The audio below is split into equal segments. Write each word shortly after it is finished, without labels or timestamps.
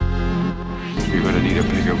need a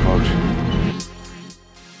bigger boat.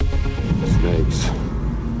 Snakes.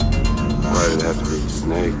 Why did it have to be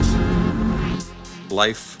snakes?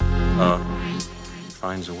 Life,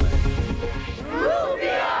 finds a way.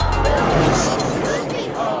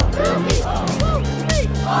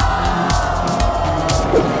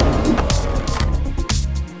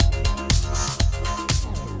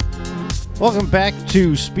 Welcome back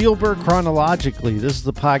to Spielberg Chronologically. This is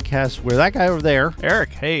the podcast where that guy over there, Eric,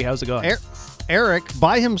 hey, how's it going? Eric,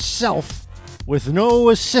 by himself, with no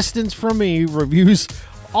assistance from me, reviews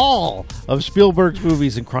all of Spielberg's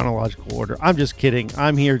movies in chronological order. I'm just kidding.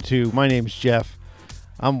 I'm here too. My name's Jeff.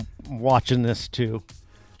 I'm watching this too.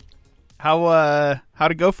 How'd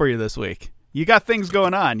it go for you this week? You got things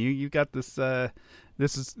going on. You got this.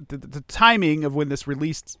 This is the timing of when this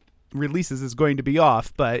releases is going to be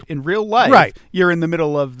off, but in real life, right, you're in the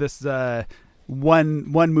middle of this one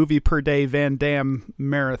movie per day Van Damme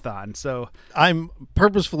marathon. So I'm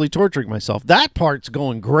purposefully torturing myself. That part's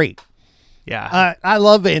going great. Yeah, I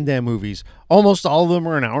love Van Damme movies. Almost all of them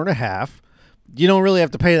are an hour and a half. You don't really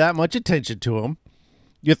have to pay that much attention to them.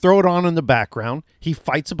 You throw it on in the background. He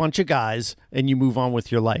fights a bunch of guys, and you move on with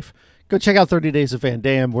your life. Go check out 30 Days of Van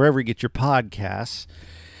Damme wherever you get your podcasts.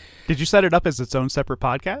 Did you set it up as its own separate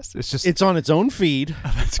podcast? It's on its own feed.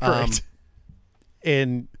 Oh, that's great.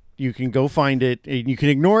 And you can go find it. And you can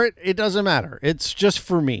ignore it. It doesn't matter. It's just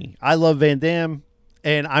for me. I love Van Damme,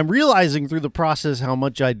 and I'm realizing through the process how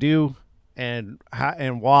much I do and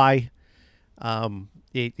why. I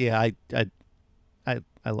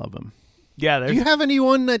love him. Yeah. Do you have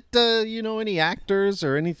anyone that any actors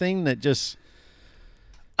or anything that just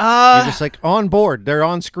you're just like on board? They're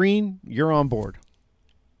on screen. You're on board.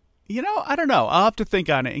 I don't know. I'll have to think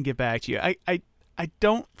on it and get back to you. I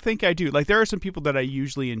don't think I do. Like, there are some people that I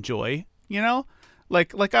usually enjoy,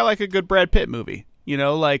 like I like a good Brad Pitt movie,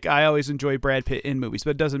 like I always enjoy Brad Pitt in movies,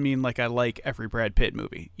 but it doesn't mean like I like every Brad Pitt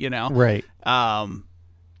movie, Right. And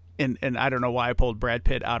I don't know why I pulled Brad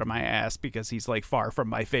Pitt out of my ass because he's like far from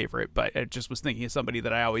my favorite, but I just was thinking of somebody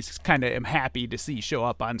that I always kind of am happy to see show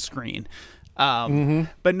up on screen.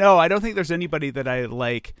 But no, I don't think there's anybody that I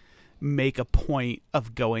like make a point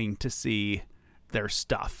of going to see their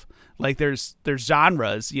stuff. Like there's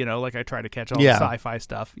genres, like I try to catch all the sci-fi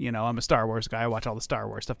stuff. I'm a Star Wars guy. I watch all the Star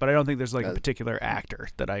Wars stuff, but I don't think there's like a particular actor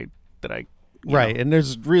that I right. And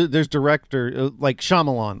there's director like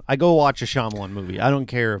Shyamalan. I go watch a Shyamalan movie. I don't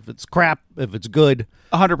care if it's crap, if it's good.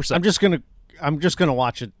 100%. I'm just gonna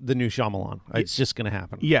watch it. The new Shyamalan. It's just gonna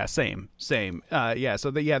happen. Yeah, same. So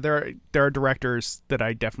there are directors that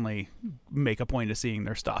I definitely make a point of seeing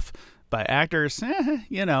their stuff, but actors, I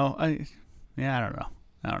don't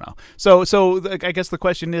know. So I guess the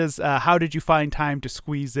question is, how did you find time to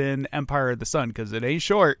squeeze in Empire of the Sun? Because it ain't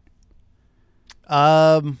short.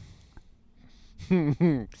 So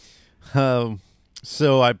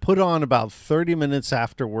I put on about 30 minutes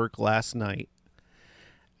after work last night.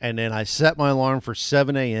 And then I set my alarm for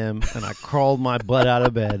 7 a.m. and I crawled my butt out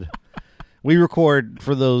of bed. We record,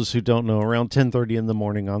 for those who don't know, around 10:30 in the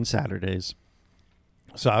morning on Saturdays.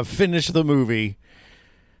 So I finished the movie,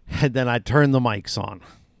 and then I turned the mics on.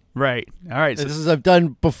 Right. All right. So this is I've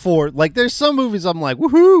done before. Like, there's some movies I'm like,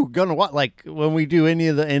 woohoo, gonna watch. Like when we do any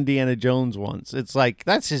of the Indiana Jones ones, it's like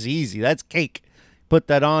that's just easy. That's cake. Put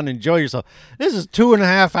that on, enjoy yourself. This is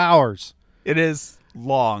 2.5 hours. It is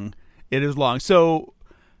long. So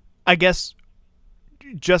I guess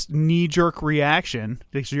just knee-jerk reaction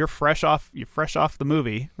because you're fresh off the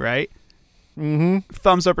movie, right? Mm-hmm.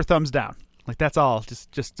 Thumbs up or thumbs down. Like that's all.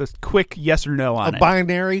 Just a quick yes or no on it. A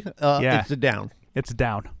binary. Yeah. It's a down. It's a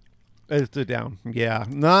down. It's a down. Yeah.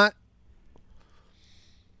 Not.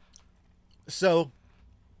 So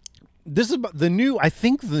this is the new. I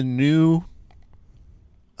think the new.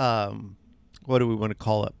 What do we want to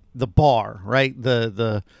call it? The bar, right?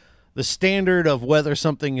 The standard of whether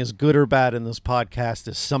something is good or bad in this podcast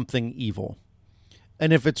is something evil.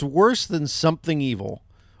 And if it's worse than something evil,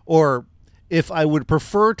 or if I would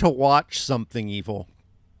prefer to watch something evil,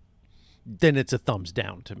 then it's a thumbs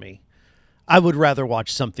down to me. I would rather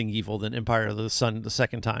watch something evil than Empire of the Sun the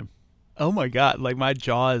second time. Oh my God. Like my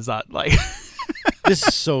jaw is not like, this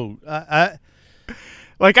is so,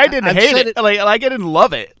 like I didn't hate it. Like I didn't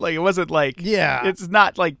love it. Like it wasn't like, it's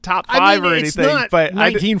not like top 5 or anything, it's not but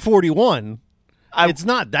 1941. It's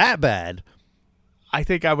not that bad. I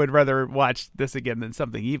think I would rather watch this again than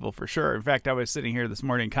something evil for sure. In fact, I was sitting here this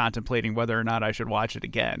morning contemplating whether or not I should watch it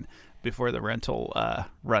again before the rental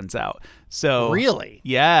runs out. So really,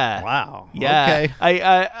 yeah, wow, yeah. Okay.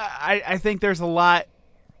 I think there's a lot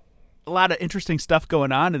of interesting stuff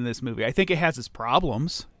going on in this movie. I think it has its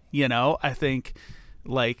problems. I think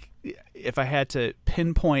like if I had to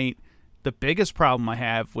pinpoint the biggest problem I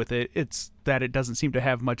have with it, it's that it doesn't seem to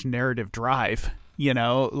have much narrative drive. You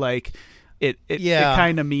know, like it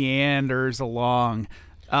kind of meanders along,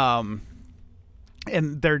 and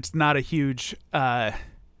there's not a huge.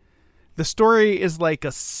 The story is like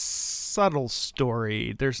a subtle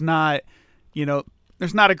story. There's not,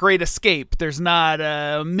 there's not a great escape. There's not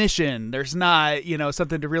a mission. There's not,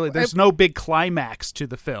 something to really. There's no big climax to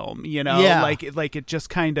the film. Like it just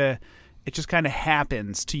kind of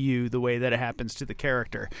happens to you the way that it happens to the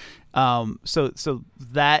character. So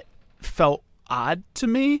that felt odd to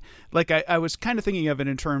me. Like I was kind of thinking of it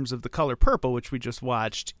in terms of The Color Purple, which we just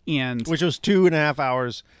watched, and which was 2.5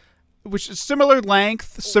 hours, which is similar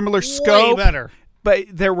length, similar scope, way better. But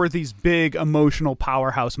there were these big emotional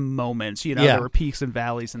powerhouse moments. There were peaks and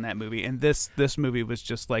valleys in that movie, and this movie was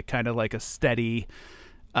just like kind of like a steady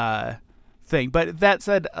thing. But that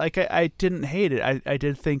said, like I didn't hate it. I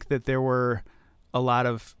did think that there were a lot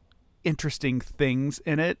of interesting things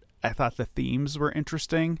in it. I thought the themes were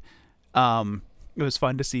interesting. It was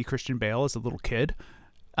fun to see Christian Bale as a little kid.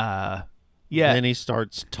 And then he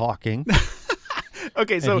starts talking.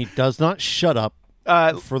 Okay, so and he does not shut up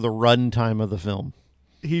for the run time of the film.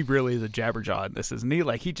 He really is a jabberjaw in this, isn't he?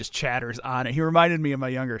 Like, he just chatters on it. He reminded me of my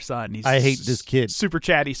younger son. I hate this kid. Super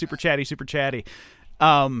chatty, super chatty, super chatty.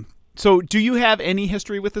 So do you have any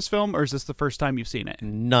history with this film, or is this the first time you've seen it?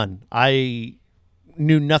 None. I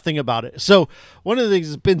knew nothing about it. So one of the things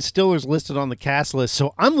is Ben Stiller's listed on the cast list.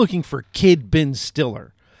 So I'm looking for Kid Ben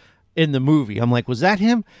Stiller in the movie. I'm like, was that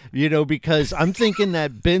him? Because I'm thinking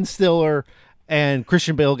that Ben Stiller and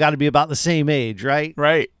Christian Bale got to be about the same age, right?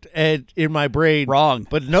 Right. And in my brain, wrong.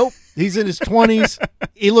 But nope, he's in his 20s.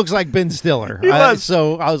 He looks like Ben Stiller.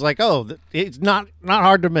 So I was like, oh, it's not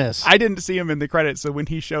hard to miss. I didn't see him in the credits, so when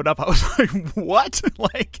he showed up, I was like, what?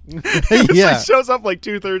 Like, he shows up like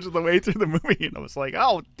 2/3 of the way through the movie, and I was like,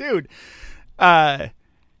 oh, dude.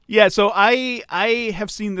 So I have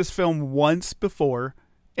seen this film once before.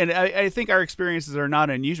 And I think our experiences are not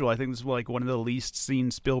unusual. I think this is like one of the least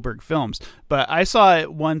seen Spielberg films. But I saw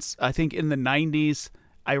it once, I think in the 90s.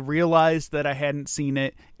 I realized that I hadn't seen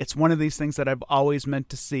it. It's one of these things that I've always meant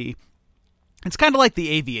to see. It's kind of like The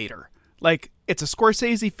Aviator. Like, it's a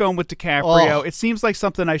Scorsese film with DiCaprio. Oh. It seems like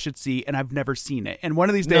something I should see, and I've never seen it. And one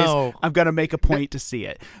of these days, I'm going to make a point to see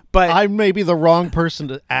it. But I may be the wrong person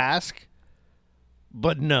to ask,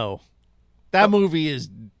 but no. That movie is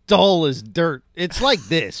dull as dirt. It's like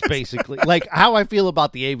this, basically. Like, how I feel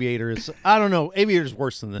about The Aviator is, I don't know, Aviator's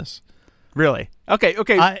worse than this. Really? Okay.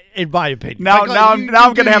 In my opinion. Now I'm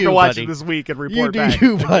going to have to watch it this week and report back.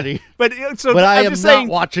 You, buddy. But I am not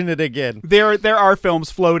watching it again. There are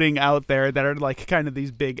films floating out there that are like kind of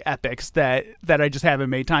these big epics that I just haven't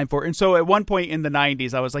made time for. And so at one point in the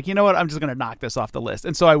 90s, I was like, you know what? I'm just going to knock this off the list.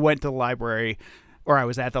 And so I went to the library, or I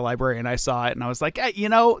was at the library, and I saw it, and I was like, hey,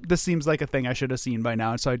 this seems like a thing I should have seen by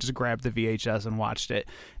now. And so I just grabbed the VHS and watched it.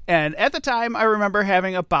 And at the time, I remember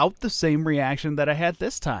having about the same reaction that I had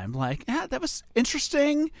this time. Like, that was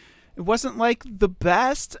interesting. It wasn't like the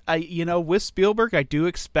best. With Spielberg, I do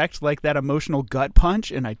expect like that emotional gut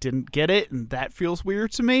punch, and I didn't get it, and that feels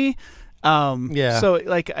weird to me. So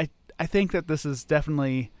like, I think that this is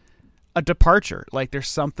definitely a departure. Like, there's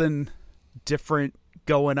something different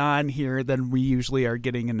going on here than we usually are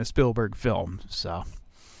getting in a Spielberg film. So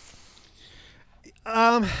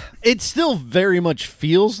it still very much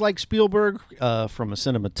feels like Spielberg from a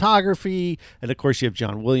cinematography, and of course you have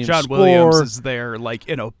John Williams. John Williams is there like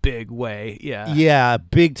in a big way. Yeah,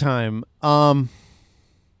 big time.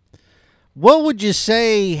 What would you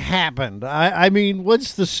say happened? I mean,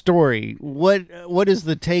 what's the story? What is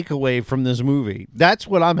the takeaway from this movie? That's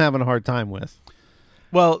what I'm having a hard time with.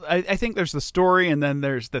 Well, I think there's the story, and then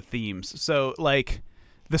there's the themes. So, like,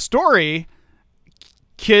 the story,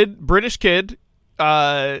 British kid,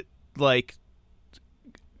 like,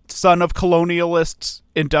 son of colonialists,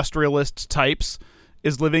 industrialist types,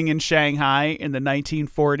 is living in Shanghai in the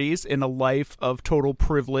 1940s in a life of total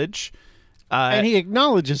privilege. And he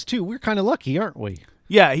acknowledges, too, we're kind of lucky, aren't we?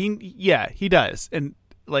 Yeah, he does. And,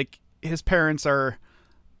 like, his parents are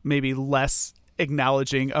maybe less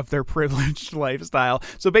acknowledging of their privileged lifestyle.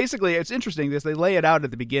 So basically, it's interesting because they lay it out at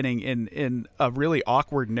the beginning in a really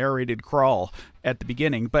awkward narrated crawl at the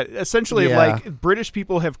beginning. But essentially, like, British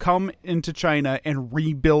people have come into China and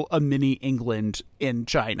rebuilt a mini England in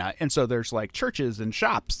China. And so there's like churches and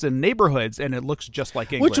shops and neighborhoods, and it looks just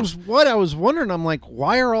like England. Which was what I was wondering. I'm like,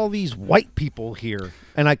 why are all these white people here?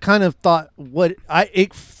 And I kind of thought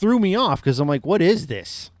it threw me off because I'm like, what is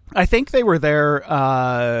this? I think they were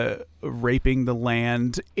there raping the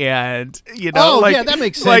land, and yeah, that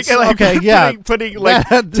makes sense. Okay, yeah, putting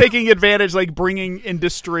taking advantage, like bringing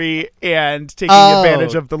industry and taking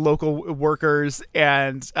advantage of the local workers,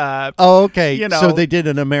 and okay, so they did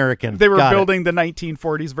an American. They were building the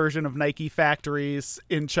 1940s version of Nike factories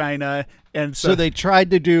in China, and so they tried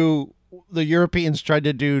to do. The Europeans tried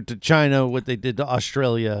to do to China what they did to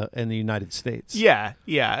Australia and the United States. Yeah,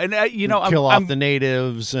 and kill off the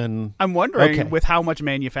natives, and I'm wondering with how much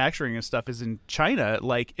manufacturing and stuff is in China,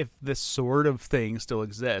 like if this sort of thing still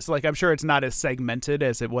exists. Like I'm sure it's not as segmented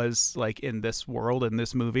as it was like in this world in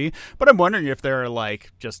this movie, but I'm wondering if there are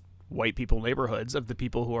like just white people neighborhoods of the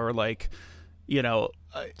people who are like,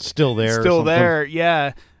 still there,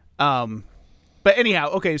 yeah. But anyhow,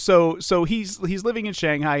 okay, so he's living in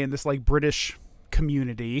Shanghai in this like British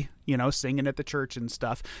community, singing at the church and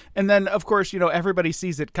stuff. And then of course, everybody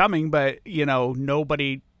sees it coming, but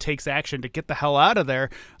nobody takes action to get the hell out of there.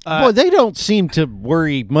 Well, they don't seem to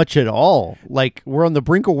worry much at all. Like we're on the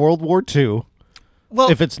brink of World War II. Well,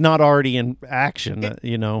 if it's not already in action,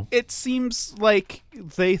 It seems like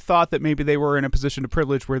they thought that maybe they were in a position of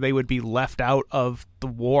privilege where they would be left out of the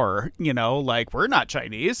war, like we're not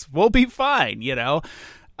Chinese, we'll be fine,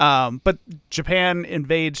 But Japan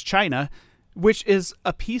invades China, which is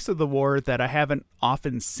a piece of the war that I haven't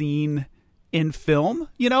often seen in film.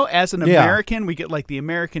 As an American, we get like the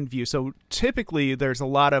American view. So typically there's a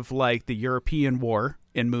lot of like the European war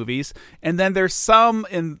in movies, and then there's some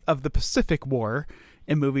of the Pacific War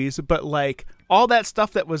in movies, but like all that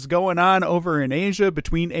stuff that was going on over in Asia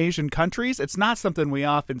between Asian countries, it's not something we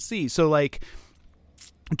often see. So like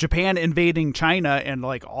Japan invading China and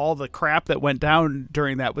like all the crap that went down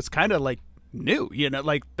during that was kind of like new,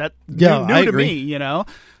 like that new I to agree. me,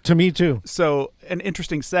 To me too. So an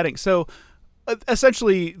interesting setting. So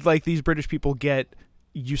essentially like these British people get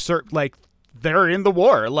usurped, like they're in the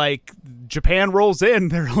war. Like Japan rolls in,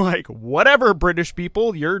 they're like, whatever, British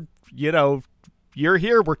people, you're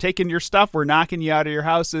here. We're taking your stuff. We're knocking you out of your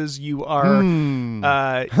houses. You are, you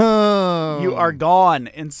are gone.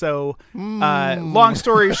 And so, long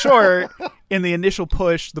story short, in the initial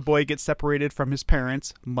push, the boy gets separated from his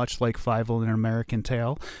parents, much like Fievel in An American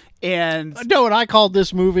Tale. And you know what I called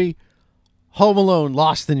this movie? Home Alone,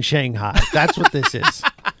 Lost in Shanghai. That's what this is.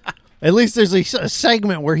 At least there's a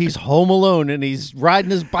segment where he's home alone and he's riding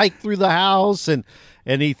his bike through the house and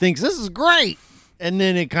he thinks this is great. And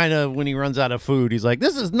then it kind of, when he runs out of food, he's like,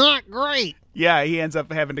 this is not great. Yeah, he ends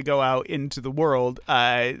up having to go out into the world.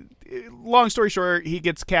 Long story short, he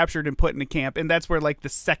gets captured and put in a camp. And that's where like the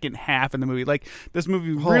second half in the movie, like this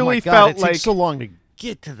movie really felt like it takes so long to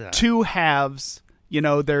get to that. Two halves.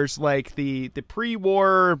 There's like the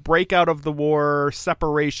pre-war breakout of the war,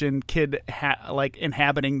 separation, kid like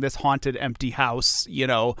inhabiting this haunted empty house,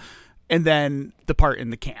 and then the part in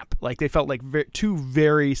the camp. Like they felt like two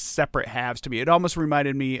very separate halves to me. It almost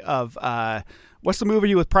reminded me of what's the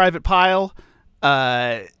movie with Private Pile?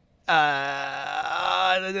 The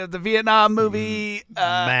Vietnam movie.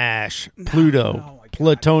 MASH, Pluto,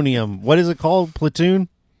 Plutonium. What is it called? Platoon?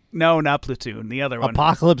 No, not Platoon. The other one.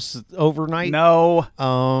 Apocalypse Overnight? No.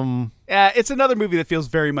 It's another movie that feels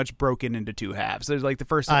very much broken into two halves. There's like the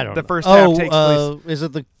first half takes place. Is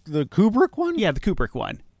it the Kubrick one? Yeah, the Kubrick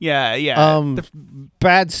one. Yeah.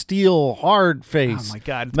 Bad Steel, Hard Face. Oh my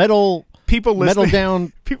God. Metal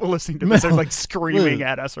Down. People listening to this are like screaming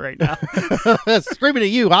at us right now. Screaming at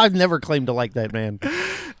you. I've never claimed to like that, man.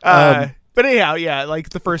 But anyhow, yeah, like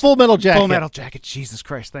the first Full Metal Jacket. Full Metal Jacket. Jesus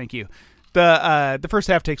Christ, thank you. The first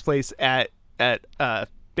half takes place at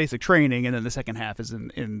basic training, and then the second half is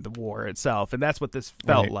in the war itself, and that's what this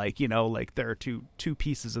felt like. Like there are two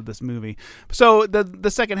pieces of this movie. So the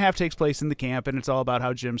second half takes place in the camp, and it's all about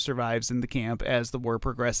how Jim survives in the camp as the war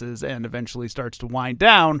progresses and eventually starts to wind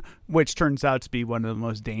down, which turns out to be one of the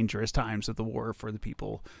most dangerous times of the war for the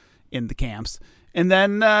people in the camps. And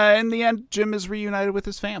then in the end, Jim is reunited with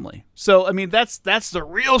his family. So I mean, that's the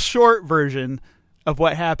real short version of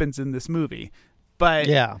what happens in this movie. But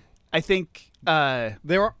yeah, I think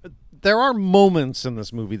there are moments in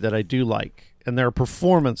this movie that I do like, and there are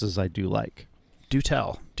performances I do like. Do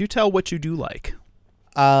tell what you do like.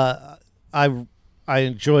 I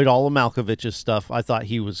enjoyed all of Malkovich's stuff. I thought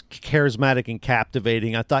he was charismatic and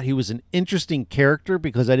captivating. I thought he was an interesting character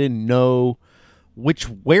because I didn't know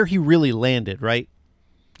where he really landed, right?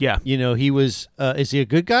 Yeah. He was is he a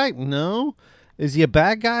good guy? No. Is he a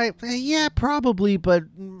bad guy? Yeah, probably, but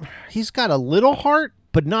he's got a little heart,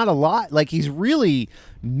 but not a lot. Like he's really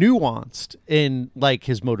nuanced in like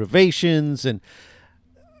his motivations, and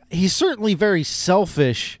he's certainly very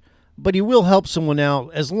selfish, but he will help someone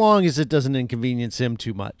out as long as it doesn't inconvenience him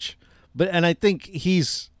too much. And I think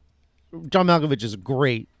John Malkovich is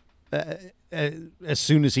great. As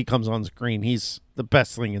soon as he comes on screen, he's the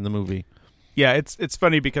best thing in the movie. Yeah, it's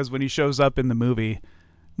funny because when he shows up in the movie,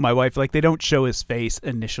 my wife, like, they don't show his face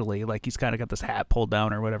initially. Like, he's kind of got this hat pulled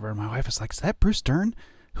down or whatever. And my wife is like, is that Bruce Dern?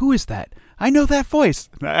 Who is that? I know that voice.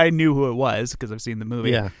 And I knew who it was because I've seen the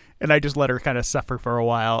movie. Yeah. And I just let her kind of suffer for a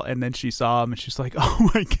while. And then she saw him and she's like, oh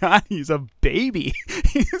my God, he's a baby.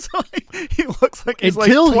 He's like, he looks like he's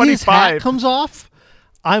Until like 25. his hat comes off,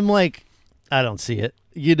 I'm like, I don't see it.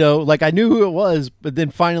 You know, like, I knew who it was, but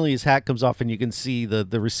then finally his hat comes off and you can see the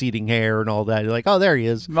receding hair and all that. You're like, oh, there he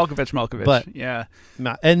is. Malkovich. But, yeah.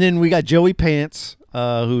 And then we got Joey Pants,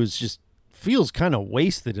 who's just feels kind of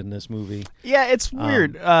wasted in this movie. Yeah, it's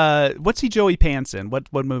weird. What's he Joey Pants in?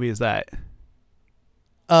 What movie is that?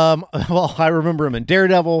 Well, I remember him in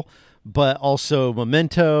Daredevil, but also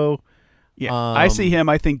Memento. Yeah, I see him,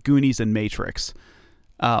 I think, Goonies and Matrix.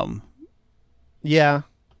 Yeah.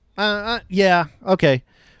 Yeah, okay.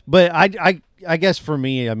 But I guess for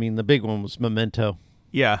me, I mean, the big one was Memento.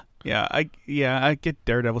 Yeah, I get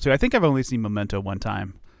Daredevil too. I think I've only seen Memento one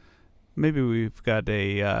time. Maybe we've got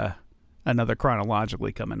another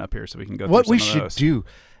chronologically coming up here, so we can go. What through we some should of those. do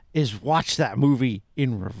is watch that movie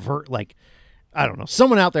in revert. Like, I don't know,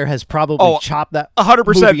 someone out there has probably chopped that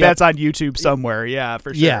 100%. That's up. on YouTube somewhere. Yeah,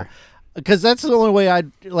 for sure. Yeah, because that's the only way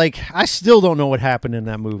I still don't know what happened in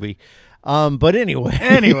that movie. But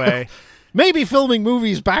anyway, maybe filming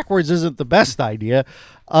movies backwards isn't the best idea.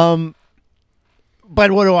 But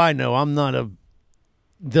what do I know? I'm not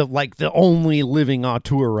the only living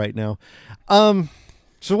auteur right now.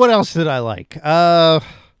 So what else did I like? Well,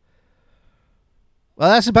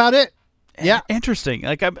 that's about it. Yeah. Interesting.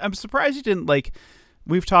 Like, I'm surprised you didn't, like,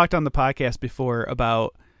 we've talked on the podcast before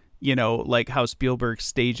about, you know, like how Spielberg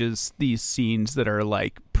stages these scenes that are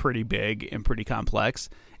like pretty big and pretty complex.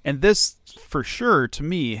 And this, for sure, to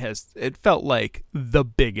me, it felt like the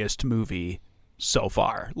biggest movie so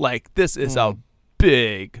far. Like, this is a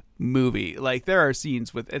big movie. Like, there are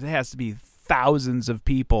scenes it has to be thousands of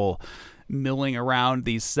people milling around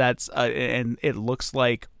these sets, and it looks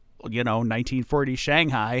like, you know, 1940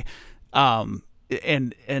 Shanghai.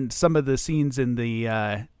 And some of the scenes in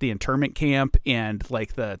the internment camp and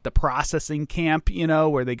like the processing camp, you know,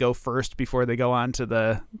 where they go first before they go on to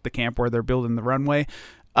the camp where they're building the runway.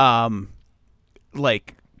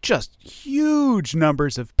 Like, just huge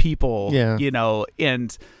numbers of people, you know,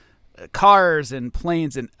 and cars and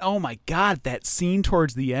planes. And oh my God, that scene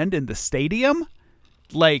towards the end in the stadium,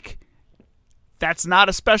 like, that's not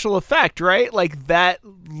a special effect, right? Like, that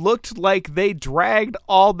looked like they dragged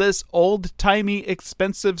all this old-timey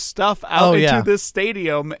expensive stuff out into this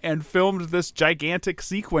stadium and filmed this gigantic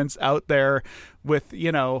sequence out there with,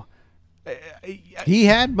 you know... He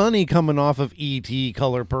had money coming off of E.T.,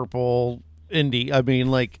 Color Purple, Indy. I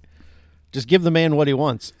mean, like, just give the man what he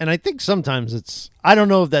wants. And I think sometimes I don't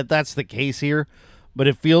know if that's the case here, but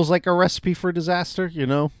it feels like a recipe for disaster, you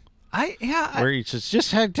know? Where you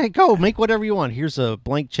just had to make whatever you want. Here's a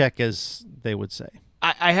blank check, as they would say.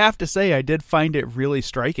 I have to say, I did find it really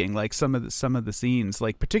striking. Like, some of the scenes,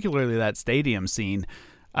 like particularly that stadium scene,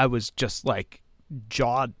 I was just like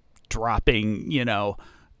jaw dropping. You know,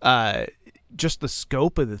 just the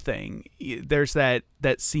scope of the thing. There's that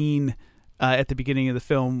scene at the beginning of the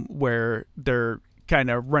film where they're kind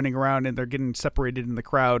of running around and they're getting separated in the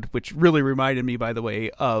crowd, which really reminded me, by the way,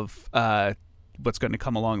 of what's going to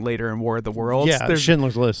come along later in War of the Worlds. Yeah,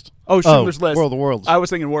 Schindler's List. Oh, Schindler's List. War of the Worlds. I was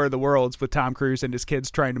thinking War of the Worlds with Tom Cruise and his kids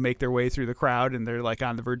trying to make their way through the crowd, and they're like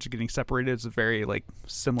on the verge of getting separated. It's a very like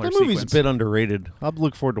similar that sequence. movie's a bit underrated. I'll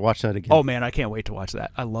look forward to watch that again. Oh man, I can't wait to watch that.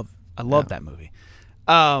 I love that movie.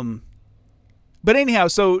 But anyhow,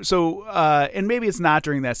 so and maybe it's not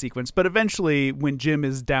during that sequence, but eventually when Jim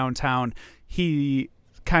is downtown, he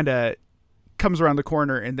kind of comes around the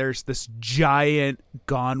corner and there's this giant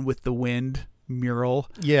Gone with the Wind mural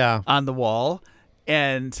on the wall.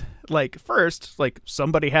 And like, first, like,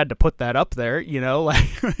 somebody had to put that up there, you know, like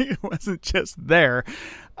it wasn't just there.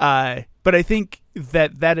 But I think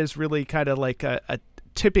that is really kind of like a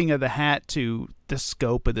tipping of the hat to the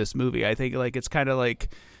scope of this movie. I think like it's kind of like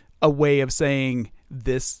a way of saying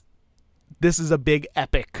this is a big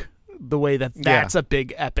epic, the way that's a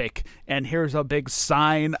big epic, and here's a big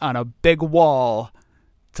sign on a big wall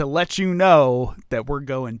to let you know that we're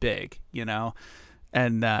going big, you know.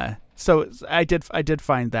 And so I did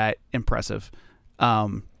find that impressive.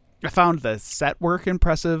 I found the set work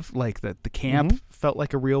impressive, like the camp felt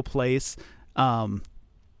like a real place.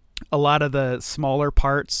 A lot of the smaller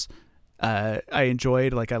parts I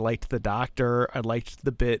enjoyed. Like, I liked the doctor. I liked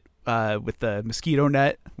the bit with the mosquito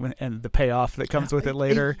net and the payoff that comes with it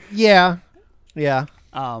later. Yeah.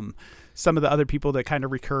 Some of the other people that kind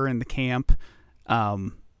of recur in the camp.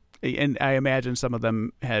 And I imagine some of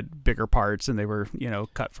them had bigger parts and they were,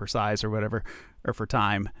 cut for size or whatever, or for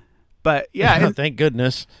time. But yeah, thank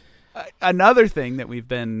goodness. Another thing that we've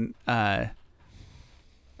been, I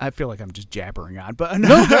feel like I'm just jabbering on, but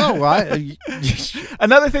another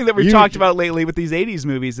thing that we've talked about lately with these 80s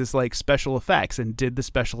movies is like special effects, and did the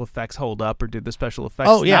special effects hold up, or did the special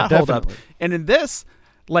effects not hold up? And in this,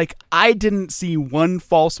 like, I didn't see one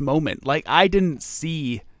false moment. Like, I didn't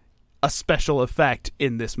see a special effect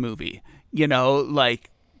in this movie. Like,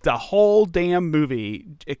 the whole damn movie,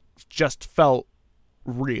 it just felt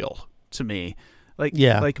real to me.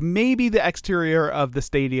 Like maybe the exterior of the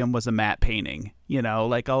stadium was a matte painting,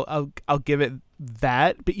 like I'll give it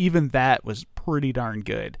that, but even that was pretty darn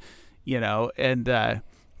good, and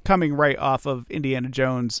coming right off of Indiana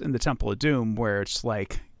Jones and the Temple of Doom, where it's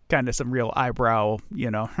like kind of some real eyebrow,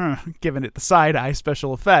 giving it the side eye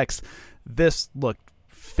special effects, this looked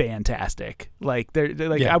fantastic. Like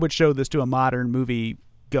I would show this to a modern movie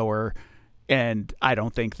goer, and I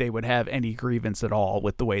don't think they would have any grievance at all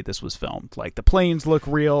with the way this was filmed. Like, the planes look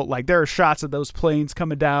real. Like, there are shots of those planes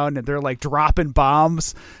coming down, and they're like dropping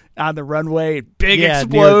bombs on the runway, big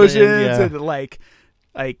explosions, and like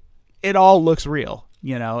it all looks real.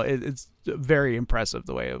 It's very impressive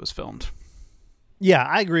the way it was filmed. Yeah,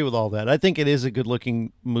 I agree with all that. I think it is a good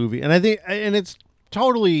looking movie, and it's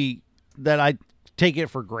totally that I take it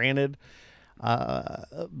for granted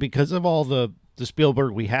because of all the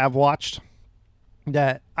Spielberg we have watched,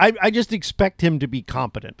 that I just expect him to be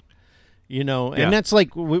competent, and that's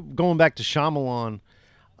like going back to Shyamalan.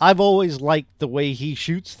 I've always liked the way he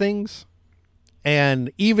shoots things,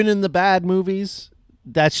 and even in the bad movies,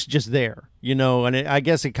 that's just there, and I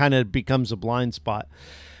guess it kind of becomes a blind spot.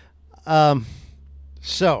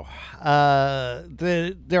 So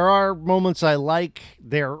there are moments I like.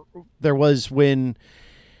 There was when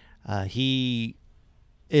he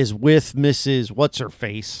is with Mrs.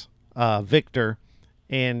 What's-Her-Face, Victor,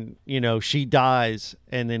 and, she dies,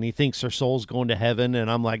 and then he thinks her soul's going to heaven,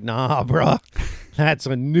 and I'm like, nah, bro, that's a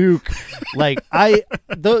nuke. Like,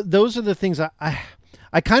 those are the things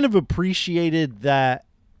I kind of appreciated, that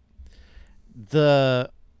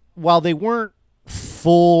while they weren't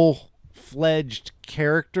full-fledged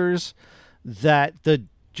characters, that the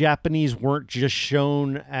Japanese weren't just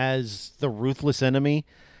shown as the ruthless enemy.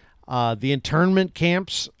 The internment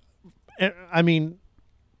camps, I mean,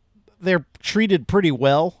 they're treated pretty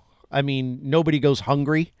well. I mean, nobody goes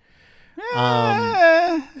hungry.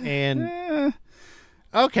 And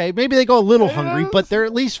okay, maybe they go a little hungry, but they're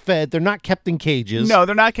at least fed. They're not kept in cages. No,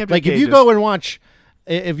 they're not kept in cages.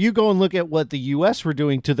 If you go and look at what the U.S. were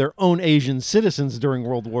doing to their own Asian citizens during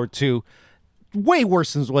World War II, way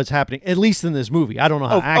worse than what's happening, at least in this movie. I don't know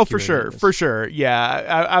how accurate for sure.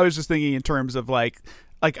 Yeah, I was just thinking in terms of like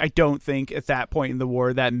I don't think at that point in the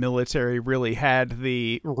war that military really had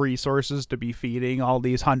the resources to be feeding all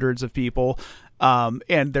these hundreds of people.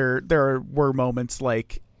 And there were moments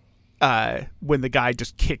like when the guy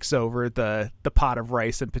just kicks over the pot of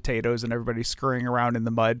rice and potatoes, and everybody's scurrying around in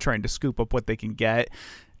the mud trying to scoop up what they can get.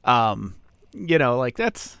 Like,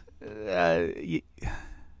 that's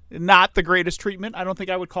not the greatest treatment. I don't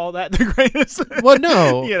think I would call that the greatest. Well,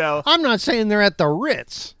 no, I'm not saying they're at the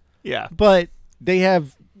Ritz. Yeah, but they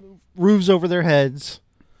have roofs over their heads.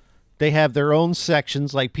 They have their own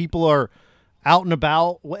sections. Like, people are out and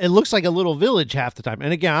about. It looks like a little village half the time.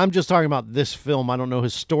 And again, I'm just talking about this film. I don't know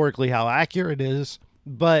historically how accurate it is,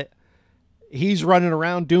 but he's running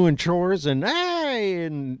around doing chores, and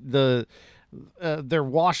they're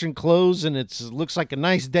washing clothes, and it looks like a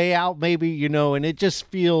nice day out, maybe, and it just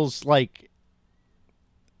feels like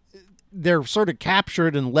they're sort of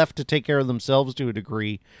captured and left to take care of themselves to a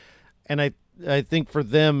degree. And I think for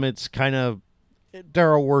them, it's kind of,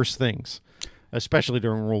 there are worse things, especially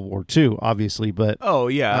during World War II, obviously. But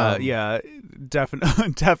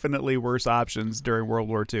definitely worse options during World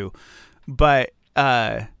War II. But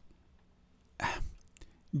I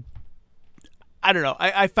don't know.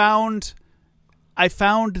 I found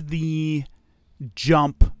the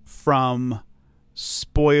jump from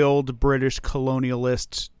spoiled British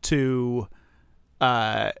colonialist to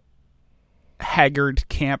haggard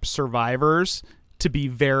camp survivors to be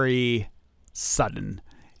very sudden.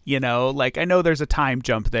 Like, I know there's a time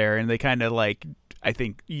jump there, and they kind of like, I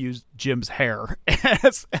think, used Jim's hair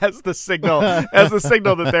as the signal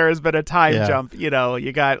that there has been a time jump.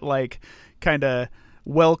 You got like kind of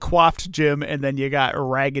well coiffed Jim, and then you got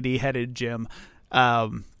raggedy headed Jim.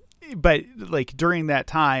 But like during that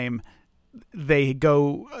time, they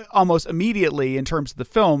go almost immediately in terms of the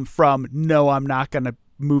film from, no, I'm not going to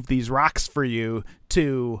move these rocks for you,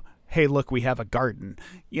 to, hey, look, we have a garden,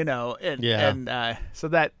 and so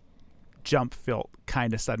that jump felt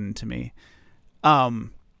kind of sudden to me. I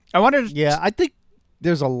wanted to... Yeah, I think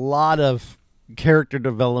there's a lot of character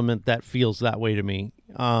development that feels that way to me.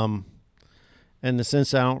 In the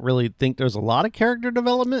sense I don't really think there's a lot of character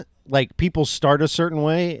development. Like, people start a certain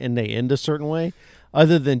way and they end a certain way,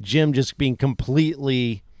 other than Jim just being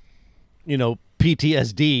completely,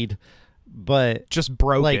 PTSD'd. But just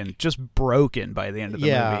broken by the end of the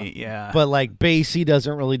movie. Yeah. But like Basie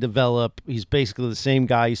doesn't really develop. He's basically the same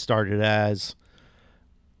guy he started as.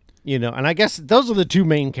 And I guess those are the two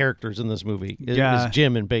main characters in this movie, is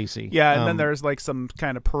Jim and Basie. Yeah, and then there's like some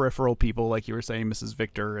kind of peripheral people, like you were saying, Mrs.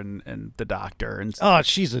 Victor and the doctor. And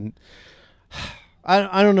she's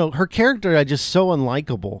I don't know. Her character is just so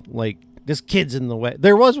unlikable. Like, this kid's in the way.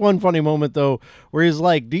 There was one funny moment, though, where he's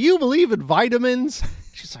like, do you believe in vitamins?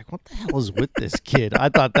 She's like, what the hell is with this kid? I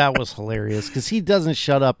thought that was hilarious because he doesn't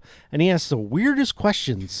shut up and he asks the weirdest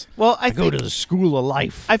questions. Well, I go to the school of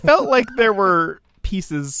life. I felt like there were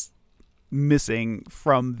pieces missing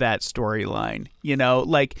from that storyline.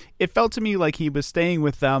 Like, it felt to me like he was staying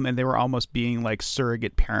with them and they were almost being like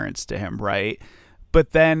surrogate parents to him, right?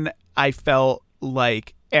 But then I felt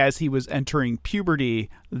like as he was entering puberty,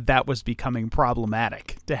 that was becoming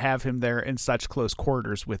problematic to have him there in such close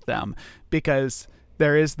quarters with them, because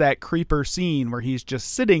there is that creeper scene where he's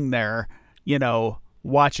just sitting there,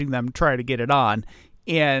 watching them try to get it on.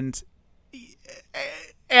 And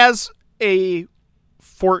as a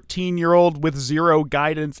 14-year-old with zero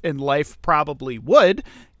guidance in life probably would,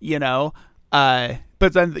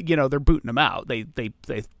 but then, they're booting him out.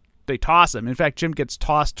 They toss him. In fact, Jim gets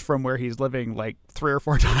tossed from where he's living like 3 or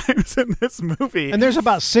 4 times in this movie. And there's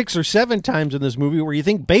about 6 or 7 times in this movie where you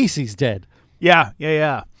think Basie's dead. Yeah.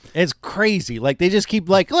 It's crazy. Like, they just keep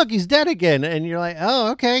like, look, he's dead again. And you're like,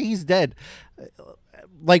 oh, okay, he's dead.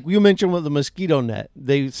 Like you mentioned with the mosquito net,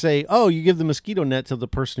 they say, oh, you give the mosquito net to the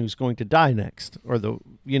person who's going to die next, or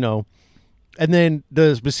and then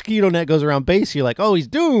the mosquito net goes around Basie. You're like, oh, he's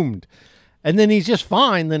doomed. And then he's just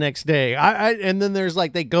fine the next day. And then there's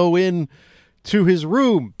like, they go in to his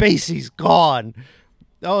room. Basie's gone.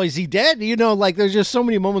 Oh, is he dead? Like, there's just so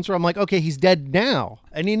many moments where I'm like, okay, he's dead now.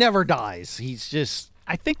 And he never dies. He's just...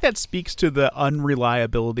 I think that speaks to the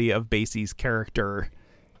unreliability of Basie's character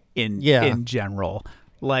in general.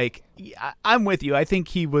 Like, I'm with you. I think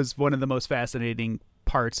he was one of the most fascinating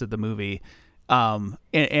parts of the movie. And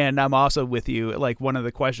I'm also with you. Like, one of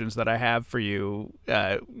the questions that I have for you,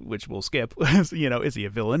 which we'll skip, is, is he a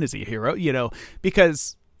villain? Is he a hero?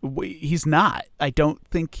 Because he's not. I don't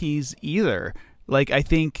think he's either. Like, I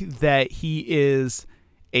think that he is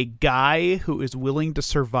a guy who is willing to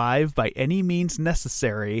survive by any means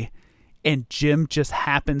necessary, and Jim just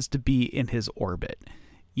happens to be in his orbit.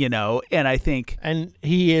 And I think... And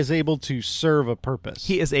he is able to serve a purpose.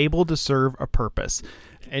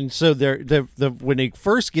 And so when he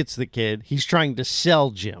first gets the kid, he's trying to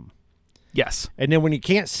sell Jim. Yes. And then when he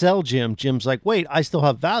can't sell Jim, Jim's like, wait, I still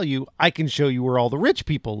have value. I can show you where all the rich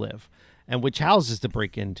people live and which houses to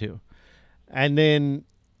break into. And then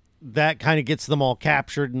that kind of gets them all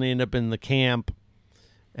captured and they end up in the camp.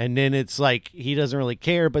 And then it's like he doesn't really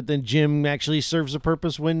care. But then Jim actually serves a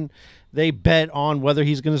purpose when they bet on whether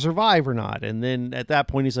he's going to survive or not. And then at that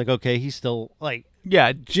point, he's like, okay, he's still like...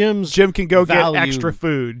 Yeah, Jim can go get extra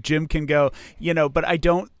food. Jim can go, but I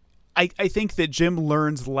think that Jim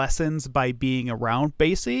learns lessons by being around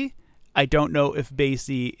Basie. I don't know if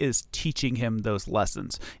Basie is teaching him those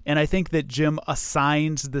lessons. And I think that Jim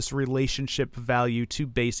assigns this relationship value to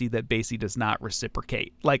Basie that Basie does not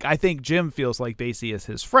reciprocate. Like, I think Jim feels like Basie is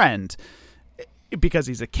his friend because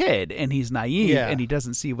he's a kid and he's naive and he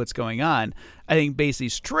doesn't see what's going on. I think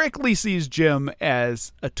Basie strictly sees Jim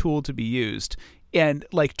as a tool to be used. And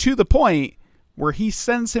like, to the point where he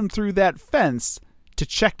sends him through that fence to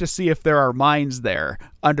check to see if there are mines there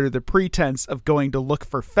under the pretense of going to look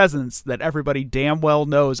for pheasants that everybody damn well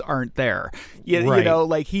knows aren't there.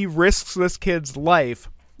 Like, he risks this kid's life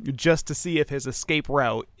just to see if his escape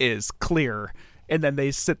route is clear. And then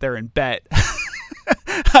they sit there and bet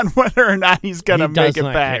on whether or not he's going to make it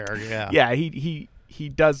back. Yeah, he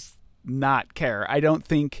does not care. I don't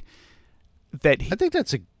think that I think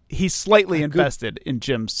that's he's slightly invested in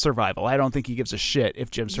Jim's survival. I don't think he gives a shit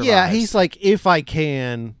if Jim survives. Yeah, he's like, if I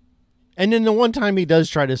can. And then the one time he does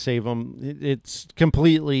try to save him, it's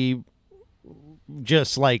completely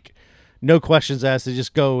just like no questions asked, to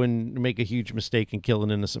just go and make a huge mistake and kill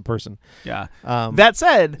an innocent person. Yeah. That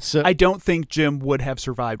said, I don't think Jim would have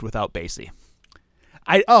survived without Basie.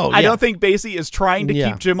 I don't think Basie is trying to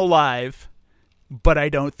keep Jim alive, but I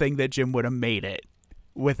don't think that Jim would have made it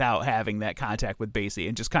without having that contact with Basie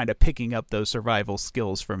and just kind of picking up those survival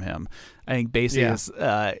skills from him. I think Basie is,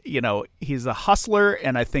 he's a hustler,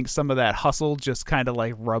 and I think some of that hustle just kind of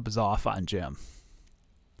like rubs off on Jim.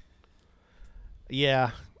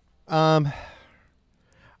 Yeah. I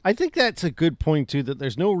think that's a good point, too, that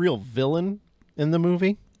there's no real villain in the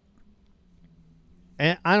movie.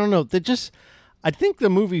 And I don't know, I think the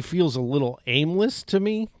movie feels a little aimless to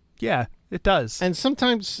me. Yeah, it does. And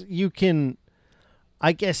sometimes you can,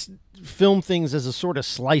 I guess, film things as a sort of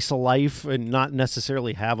slice of life and not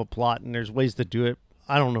necessarily have a plot, and there's ways to do it.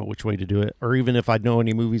 I don't know which way to do it, or even if I know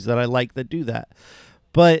any movies that I like that do that.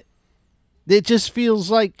 But it just feels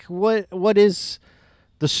like, what is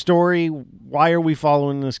the story? Why are we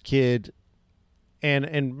following this kid?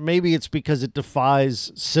 And maybe it's because it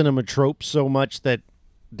defies cinema tropes so much that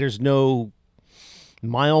there's no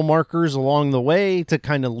mile markers along the way to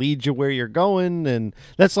kind of lead you where you're going. And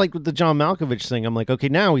that's like with the John Malkovich thing. I'm like, okay,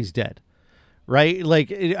 now he's dead, right?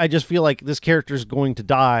 Like, I just feel like this character's going to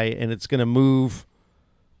die, and it's going to move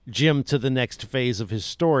Jim to the next phase of his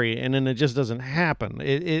story, and then it just doesn't happen.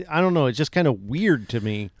 I don't know. It's just kind of weird to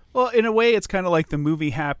me. Well, in a way, it's kind of like the movie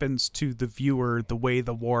happens to the viewer the way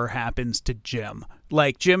the war happens to Jim.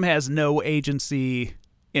 Like, Jim has no agency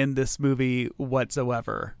in this movie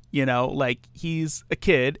whatsoever. Like, he's a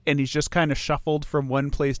kid, and he's just kind of shuffled from one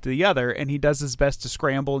place to the other, and he does his best to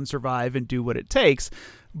scramble and survive and do what it takes.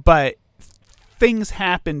 But things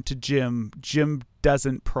happen to Jim. Jim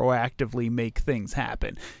doesn't proactively make things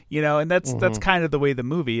happen, and that's kind of the way the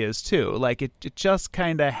movie is too. Like, it just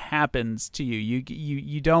kind of happens to you.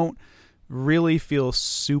 You don't really feel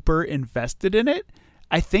super invested in it.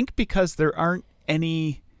 I think because there aren't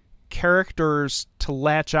any characters to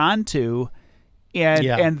latch onto,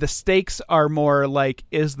 and the stakes are more like,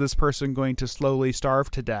 is this person going to slowly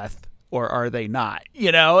starve to death, or are they not?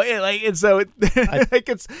 I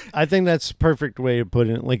think that's a perfect way to put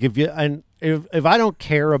it. Like, if I don't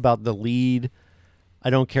care about the lead, I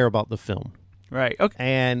don't care about the film. Right. Okay.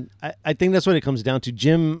 And I think that's what it comes down to.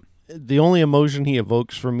 Jim, the only emotion he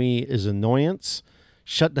evokes for me is annoyance.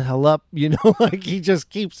 Shut the hell up, like, he just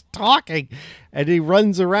keeps talking and he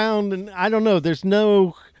runs around, and I don't know, there's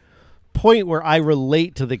no point where I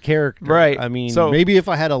relate to the character. Right. I mean, maybe if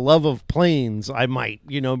I had a love of planes, I might,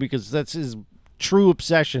 because that's his true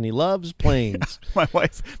obsession. He loves planes. My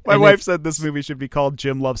wife said this movie should be called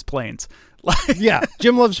Jim Loves Planes. Yeah,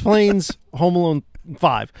 Jim Loves Planes, Home Alone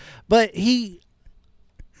 5. But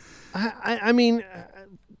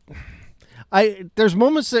there's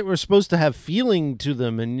moments that we're supposed to have feeling to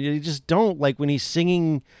them, and you just don't. Like when he's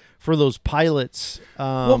singing for those pilots.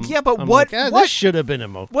 This should have been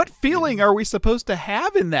emotional. What feeling are we supposed to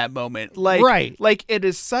have in that moment? Like, right. Like, it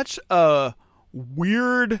is such a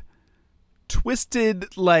weird, twisted,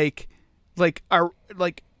 are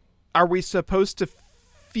we supposed to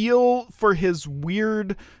feel for his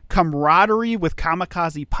weird camaraderie with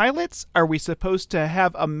kamikaze pilots? Are we supposed to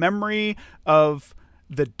have a memory of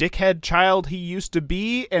the dickhead child he used to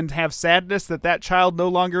be and have sadness that child no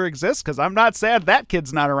longer exists? Because I'm not sad that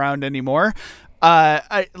kid's not around anymore. Are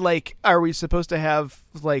we supposed to have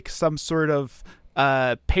like some sort of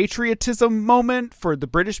patriotism moment for the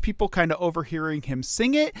British people kind of overhearing him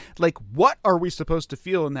sing it? Like, what are we supposed to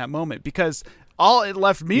feel in that moment? Because all it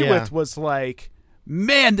left me with was like,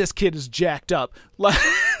 man, this kid is jacked up. Like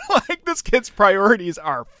this kid's priorities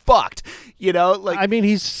are fucked, like, I mean,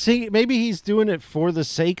 maybe he's doing it for the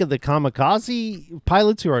sake of the kamikaze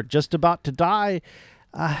pilots who are just about to die.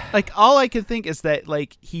 Like, all I can think is that,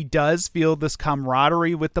 like, he does feel this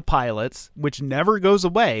camaraderie with the pilots, which never goes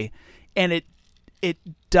away. And it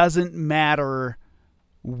doesn't matter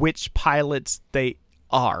which pilots they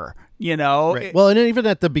are, Right. Well, and even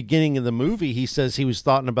at the beginning of the movie, he says he was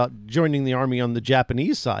thought about joining the army on the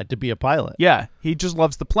Japanese side to be a pilot. Yeah, he just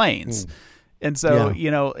loves the planes. And so,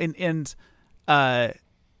 I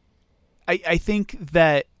think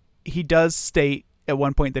that he does state at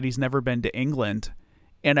one point that he's never been to England.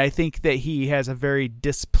 And I think that he has a very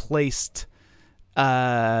displaced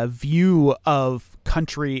view of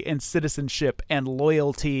country and citizenship and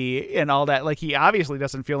loyalty and all that. Like, he obviously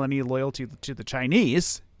doesn't feel any loyalty to the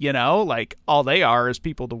Chinese, like all they are is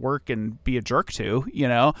people to work and be a jerk to,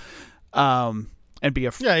 and be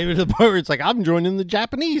a even the part where it's like, I'm joining the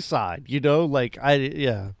Japanese side,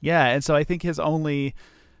 and so I think his only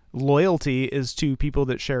loyalty is to people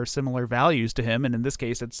that share similar values to him, and in this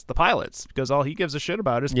case it's the pilots, because all he gives a shit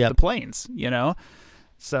about is the planes,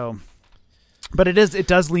 so. But it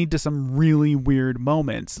does lead to some really weird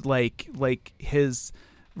moments, like his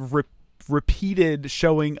repeated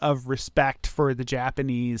showing of respect for the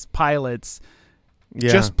Japanese pilots Yeah.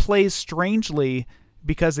 just plays strangely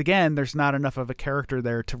because, again, there's not enough of a character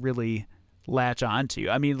there to really latch onto.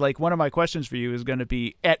 I mean, like, one of my questions for you is going to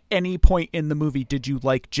be, at any point in the movie, did you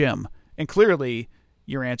like Jim? And clearly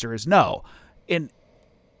your answer is no. And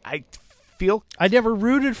I feel I never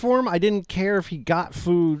rooted for him. I didn't care if he got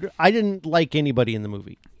food. I didn't like anybody in the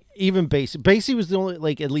movie. Even Basie. Basie was the only,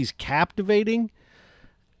 like, at least captivating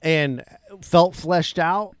and felt fleshed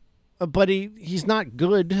out. But he's not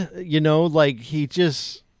good, you know, like, he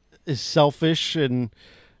just is selfish. And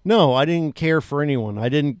no, I didn't care for anyone.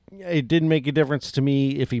 It didn't make a difference to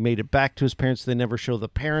me if he made it back to his parents. They never show the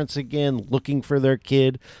parents again looking for their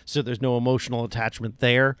kid, so there's no emotional attachment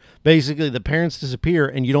there. Basically, the parents disappear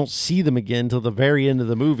and you don't see them again till the very end of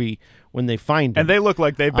the movie when they find them. And they look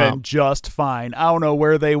like they've been just fine. I don't know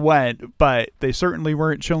where they went, but they certainly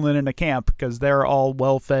weren't chilling in a camp because they're all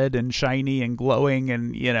well-fed and shiny and glowing,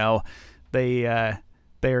 and, you know, they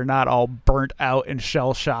are not all burnt out and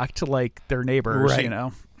shell-shocked like their neighbors, Right. you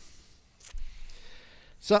know?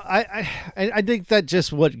 So I think that's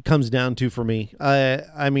just what it comes down to for me.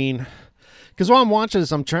 I mean, because while I'm watching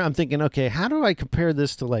this, I'm thinking, okay, how do I compare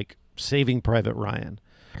this to, like, Saving Private Ryan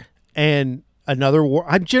and another war?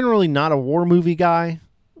 I'm generally not a war movie guy.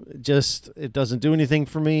 It doesn't do anything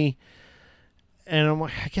for me. And I'm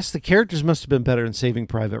like, I guess the characters must have been better in Saving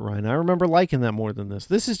Private Ryan. I remember liking that more than this.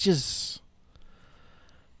 This is just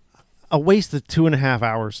a waste of 2.5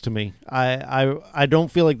 hours to me. I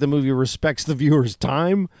don't feel like the movie respects the viewer's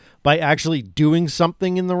time by actually doing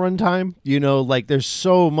something in the runtime. You know, like, there's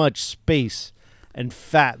so much space and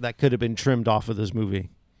fat that could have been trimmed off of this movie.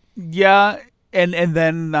 Yeah, and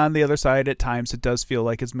then on the other side, at times, it does feel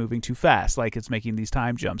like it's moving too fast, like it's making these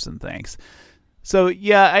time jumps and things. So,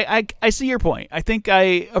 yeah, I see your point. I think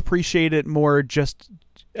I appreciate it more just,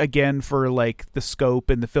 again, for, like, the scope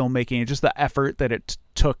and the filmmaking and just the effort that it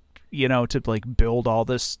took, you know, to, like, build all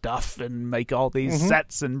this stuff and make all these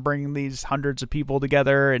sets and bring these hundreds of people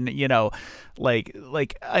together. And, you know, like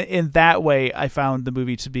in that way, I found the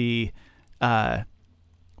movie to be, I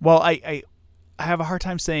have a hard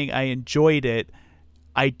time saying I enjoyed it.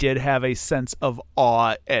 I did have a sense of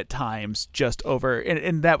awe at times just over,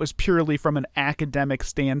 and that was purely from an academic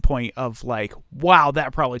standpoint of, like, wow,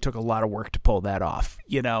 that probably took a lot of work to pull that off,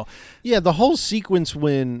 you know? Yeah, the whole sequence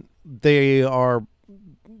when they are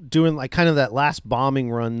doing, like, kind of that last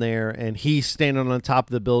bombing run there, and he's standing on top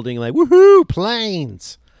of the building like, woohoo,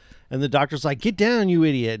 planes. And the doctor's like, get down, you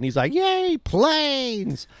idiot. And he's like, yay,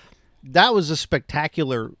 planes. That was a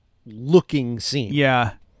spectacular looking scene.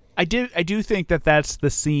 Yeah. I do think that that's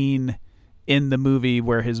the scene in the movie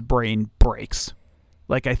where his brain breaks.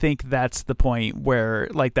 Like, I think that's the point where,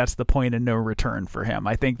 like, that's the point of no return for him.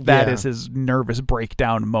 I think that is his nervous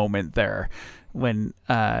breakdown moment there when,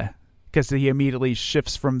 because he immediately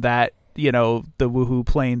shifts from that, you know, the woohoo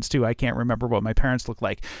planes to, I can't remember what my parents look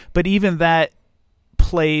like. But even that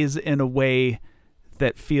plays in a way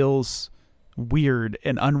that feels weird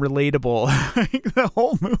and unrelatable. The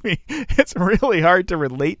whole movie, it's really hard to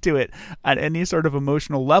relate to it on any sort of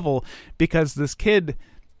emotional level because this kid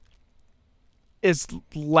is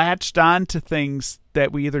latched on to things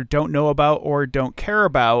that we either don't know about or don't care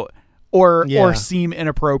about or seem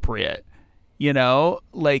inappropriate. You know,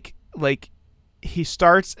 like he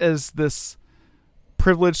starts as this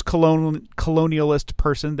privileged colonialist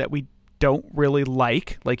person that we don't really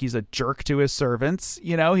like he's a jerk to his servants,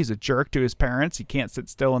 you know, he's a jerk to his parents, he can't sit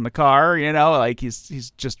still in the car, you know, like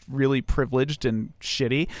he's just really privileged and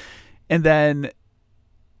shitty. And then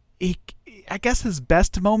I guess his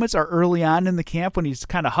best moments are early on in the camp when he's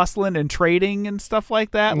kind of hustling and trading and stuff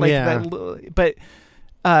like that. But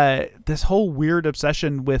this whole weird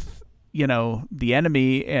obsession with, you know, the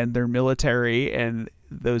enemy and their military and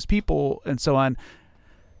those people and so on,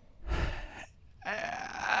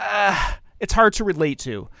 it's hard to relate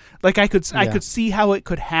to. Like, I could see how it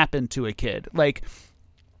could happen to a kid. Like,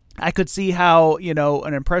 I could see how, you know,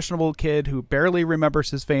 an impressionable kid who barely remembers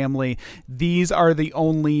his family, these are the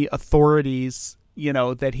only authorities, you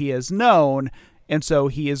know, that he has known. And so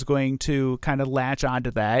he is going to kind of latch onto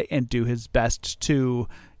that and do his best to,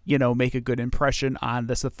 you know, make a good impression on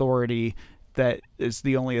this authority that is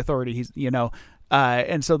the only authority he's, you know.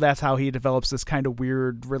 And so that's how he develops this kind of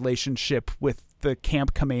weird relationship with the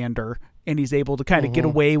camp commander. And he's able to kind of get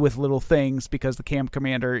away with little things because the camp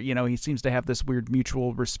commander, you know, he seems to have this weird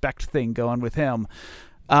mutual respect thing going with him.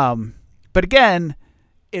 But again,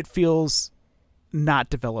 it feels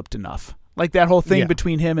not developed enough. Like that whole thing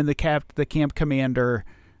between him and the camp commander,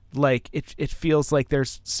 like it feels like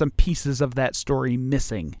there's some pieces of that story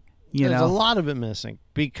missing. There's a lot of it missing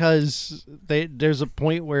because there's a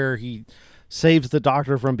point where he saves the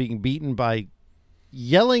doctor from being beaten by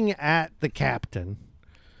yelling at the captain,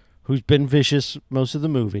 who's been vicious most of the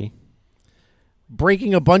movie,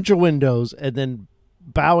 breaking a bunch of windows, and then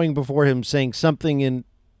bowing before him, saying something in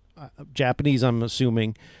Japanese, I'm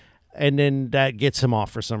assuming, and then that gets him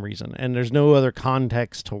off for some reason. And there's no other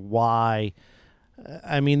context to why.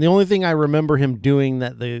 I mean, the only thing I remember him doing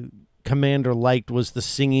that the commander liked was the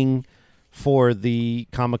singing for the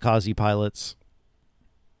kamikaze pilots.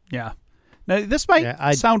 Yeah. Now, this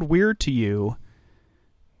might sound weird to you.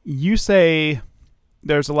 You say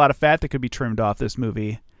there's a lot of fat that could be trimmed off this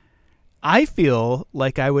movie. I feel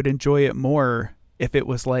like I would enjoy it more if it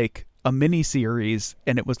was like a mini series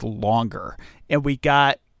and it was longer and we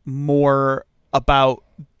got more about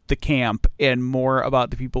the camp and more about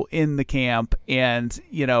the people in the camp and,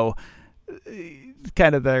 you know,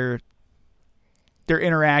 kind of their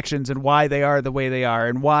interactions and why they are the way they are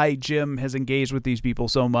and why Jim has engaged with these people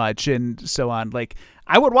so much and so on. Like,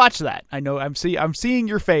 I would watch that. I know I'm seeing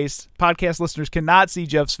your face. Podcast listeners cannot see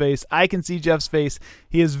Jeff's face. I can see Jeff's face.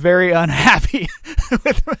 He is very unhappy.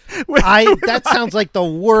 That sounds like the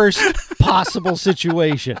worst possible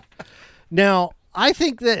situation. Now, I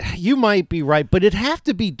think that you might be right, but it'd have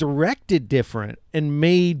to be directed different and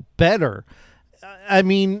made better. I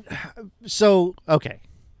mean, so, okay.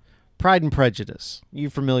 Pride and Prejudice. You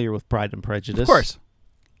familiar with Pride and Prejudice? Of course.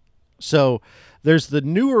 So there's the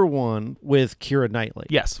newer one with Keira Knightley.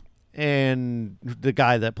 Yes. And the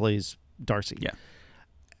guy that plays Darcy. Yeah.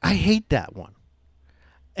 I hate that one.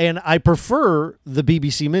 And I prefer the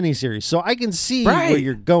BBC miniseries. So I can see where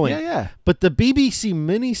you're going. Yeah. But the BBC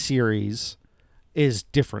miniseries is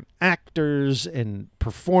different actors and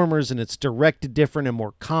performers, and it's directed different and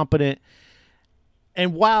more competent.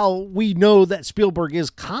 And while we know that Spielberg is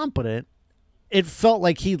competent, it felt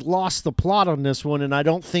like he lost the plot on this one, and I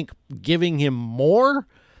don't think giving him more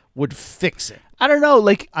would fix it. I don't know.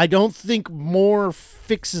 Like, I don't think more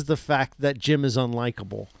fixes the fact that Jim is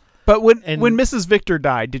unlikable. But when Mrs. Victor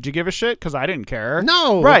died, did you give a shit? Because I didn't care.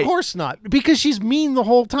 No, right. Of course not. Because she's mean the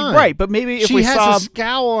whole time. Right, but maybe if she has a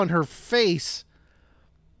scowl on her face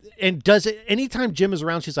and does it anytime Jim is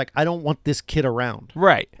around, she's like, I don't want this kid around.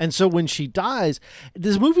 Right. And so when she dies,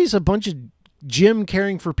 this movie's a bunch of Jim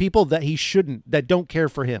caring for people that he shouldn't, that don't care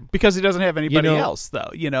for him. Because he doesn't have anybody else,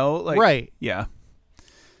 though, like, right. Yeah.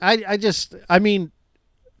 I mean,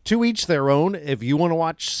 to each their own. If you want to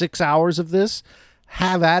watch 6 hours of this,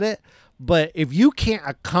 have at it. But if you can't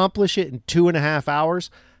accomplish it in 2.5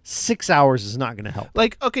 hours, 6 hours is not going to help.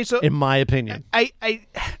 Like, okay, so in my opinion,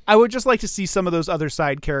 I would just like to see some of those other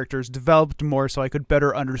side characters developed more so I could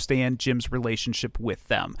better understand Jim's relationship with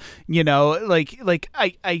them. You know,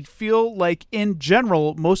 I feel like in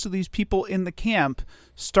general, most of these people in the camp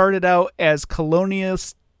started out as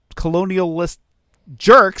colonialist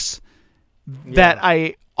jerks that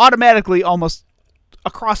I automatically almost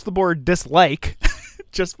across the board dislike.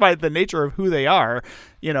 Just by the nature of who they are,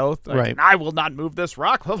 right. I will not move this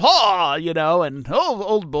rock, and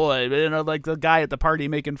old boy, like the guy at the party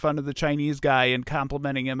making fun of the Chinese guy and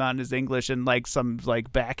complimenting him on his English and like some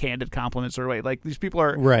like backhanded compliments or way. Like these people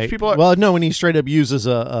are right. Well, no, when he straight up uses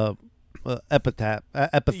a epithet.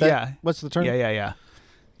 Yeah. What's the term? Yeah.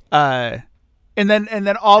 And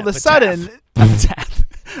then all of a sudden,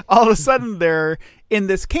 all of a sudden they're in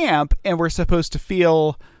this camp and we're supposed to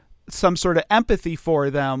feel some sort of empathy for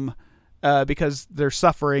them because they're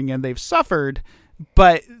suffering and they've suffered,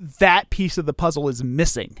 but that piece of the puzzle is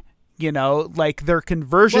missing. Like their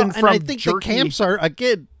conversion from I think jerky. The camps are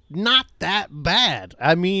again not that bad.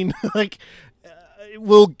 I mean, like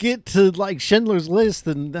we'll get to like Schindler's List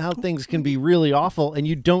and how things can be really awful, and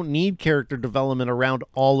you don't need character development around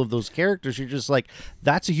all of those characters. You're just like,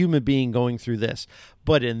 that's a human being going through this.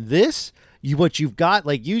 But in this, what you've got,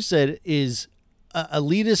 like you said, is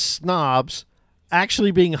elitist snobs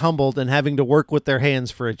actually being humbled and having to work with their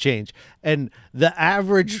hands for a change. And the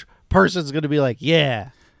average person's going to be like, yeah,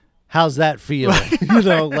 how's that feel?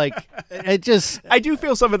 Like it just, I do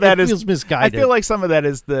feel some of that feels misguided. I feel like some of that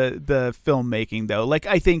is the filmmaking though. Like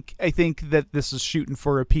I think that this is shooting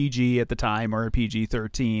for a PG at the time or a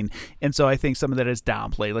PG-13. And so I think some of that is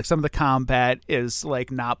downplayed. Like some of the combat is like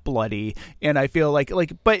not bloody. And I feel like,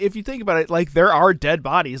 but if you think about it, like there are dead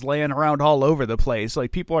bodies laying around all over the place.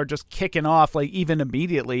 Like people are just kicking off, like even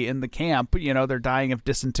immediately in the camp, they're dying of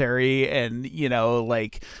dysentery and,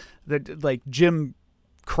 like Jim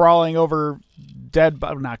crawling over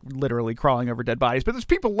not literally crawling over dead bodies, but there's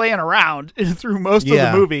people laying around through most of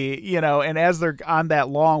the movie, and as they're on that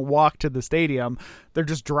long walk to the stadium, they're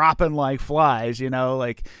just dropping like flies,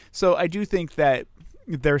 so I do think that,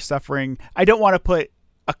 their suffering. I don't want to put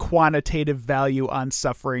a quantitative value on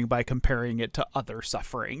suffering by comparing it to other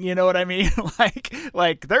suffering. You know what I mean?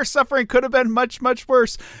 like their suffering could have been much, much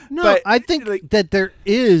worse. No, but, I think that there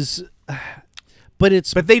is, but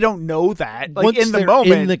they don't know that. Like once in the they're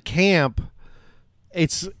moment, in the camp,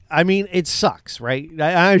 it sucks, right?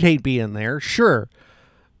 I'd hate being there, sure,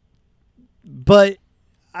 but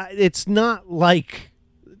it's not like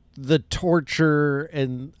the torture,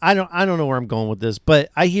 and I don't know where I'm going with this, but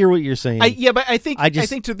I hear what you're saying. but I think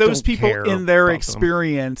to those people in their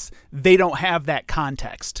experience, they don't have that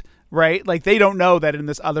context, right? Like they don't know that in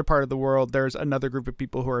this other part of the world, there's another group of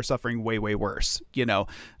people who are suffering way, way worse, you know,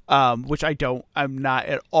 which I'm not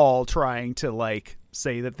at all trying to like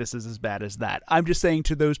say that this is as bad as that. I'm just saying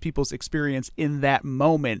to those people's experience in that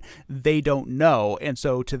moment, they don't know. And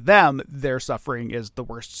so to them, their suffering is the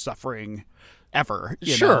worst suffering ever.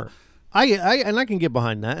 You know? I can get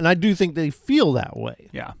behind that, and I do think they feel that way.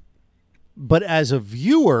 Yeah. But as a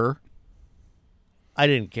viewer, I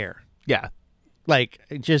didn't care. Yeah. Like,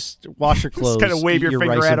 just wash your clothes. Just kind of wave your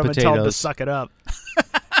finger at them and tell them to suck it up.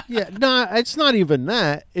 Yeah, no, it's not even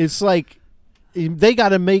that. It's like they got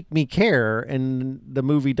to make me care, and the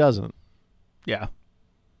movie doesn't. Yeah.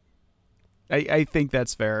 I think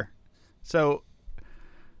that's fair. So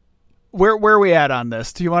where are we at on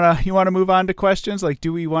this? Do you want to move on to questions? Like,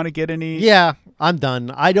 do we want to get any? Yeah, I'm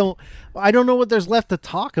done. I don't know what there's left to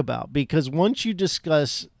talk about, because once you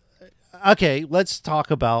discuss, okay, let's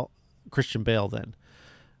talk about Christian Bale then.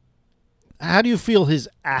 How do you feel his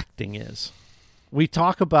acting is? We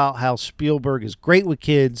talk about how Spielberg is great with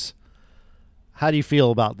kids. How do you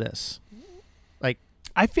feel about this? Like,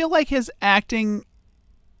 I feel like his acting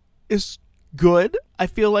is good. I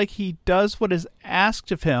feel like he does what is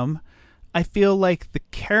asked of him. I feel like the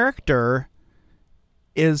character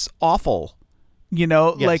is awful. You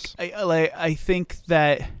know, yes. I think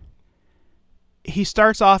that he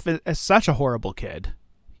starts off as such a horrible kid,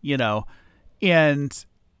 you know, and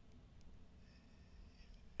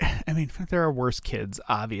I mean, there are worse kids,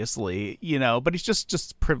 obviously, you know, but he's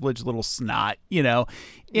just privileged little snot, you know,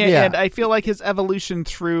 and I feel like his evolution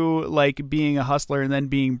through like being a hustler and then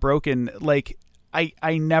being broken, like I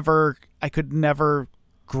could never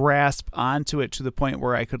grasp onto it to the point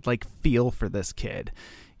where I could like feel for this kid,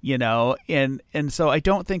 you know, and so I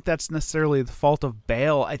don't think that's necessarily the fault of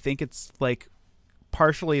Bale. I think it's like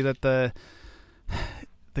partially that the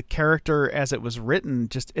character as it was written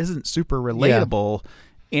just isn't super relatable. Yeah.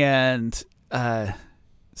 And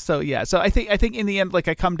so I think in the end, like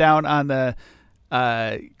I come down on the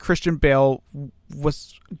Christian Bale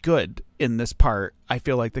was good in this part. I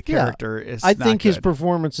feel like the character is. I think his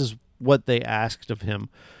performance is what they asked of him.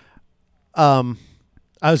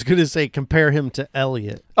 I was going to say compare him to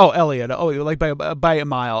Elliot. Oh, Elliot! Oh, like by a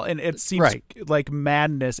mile, and it seems like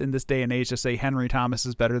madness in this day and age to say Henry Thomas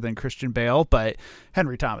is better than Christian Bale, but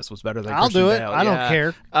Henry Thomas was better than Christian Bale. I'll do it. I don't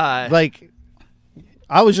care. Like,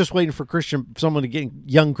 I was just waiting for someone to get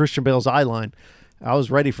young Christian Bale's eye line. I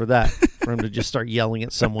was ready for that, for him to just start yelling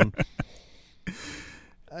at someone.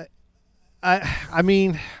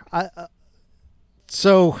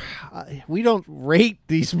 So we don't rate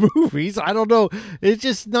these movies. I don't know. It's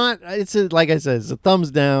just not. Like I said, it's a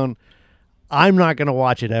thumbs down. I'm not going to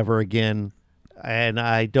watch it ever again, and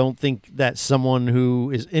I don't think that someone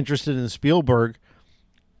who is interested in Spielberg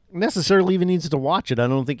necessarily even needs to watch it. I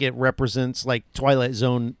don't think it represents, like Twilight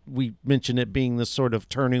Zone, we mentioned it being this sort of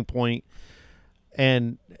turning point,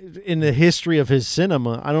 and in the history of his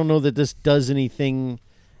cinema, I don't know that this does anything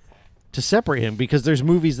to separate him, because there's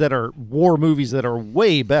movies that are war movies that are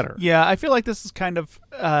way better. Yeah, I feel like this is kind of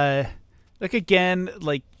like, again,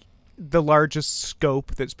 like the largest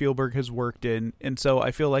scope that Spielberg has worked in, and so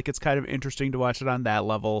I feel like it's kind of interesting to watch it on that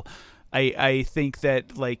level. I think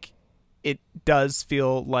that like it does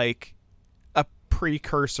feel like a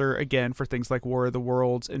precursor again for things like War of the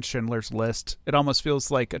Worlds and Schindler's List. It almost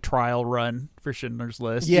feels like a trial run for Schindler's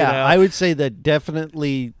List. Yeah, you know? I would say that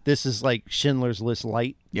definitely this is like Schindler's List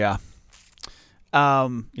light. Yeah.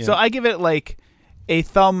 So I give it like a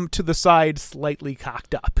thumb to the side, slightly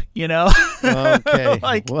cocked up, you know?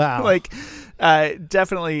 Okay. Wow. Like,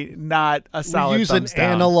 definitely not a solid use thumbs an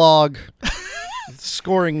down. Analog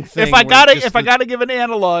scoring thing. If I gotta give an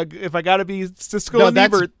analog, if I gotta be Siskel and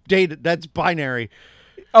that's Ebert. Data. That's binary.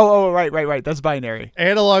 Oh, right. That's binary.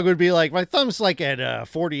 Analog would be like my thumb's like at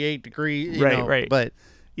 48 degrees. Right. But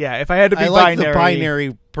yeah, if I had to be I like binary, the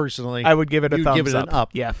binary personally, I would give it a thumbs give it up. an up.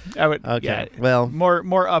 Yeah, I would. Okay. Yeah, well,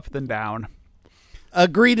 more up than down.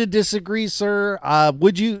 Agree to disagree, sir.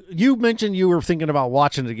 Would you mentioned you were thinking about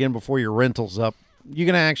watching it again before your rental's up? You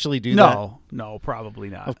gonna actually do that? No, probably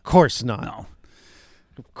not. Of course not. No.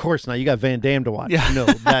 of course not. You got Van Damme to watch. Yeah. No,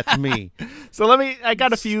 that's me. So I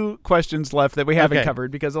got a few questions left that we haven't Okay.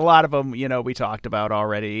 covered because a lot of them, we talked about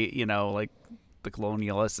already, like the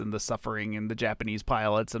colonialists and the suffering and the Japanese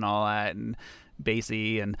pilots and all that and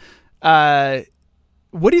Basie. And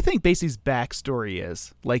what do you think Basie's backstory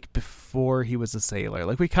is? Like before he was a sailor?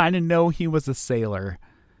 Like we kind of know he was a sailor,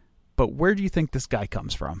 but where do you think this guy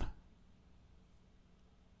comes from?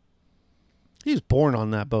 He was born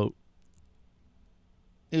on that boat.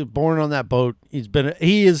 He was born on that boat.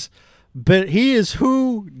 He is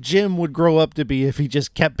who Jim would grow up to be if he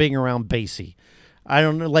just kept being around Basie. I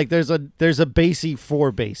don't know. Like there's a Basie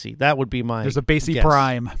for Basie. That would be my. There's a Basie guess.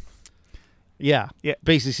 Prime. Yeah. Yeah.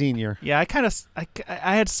 Basie Senior. Yeah,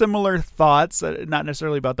 I had similar thoughts, not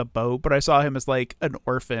necessarily about the boat, but I saw him as like an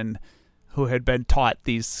orphan who had been taught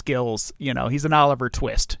these skills. He's an Oliver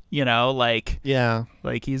Twist. Like Yeah.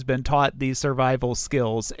 like he's been taught these survival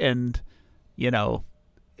skills, and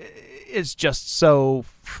is just so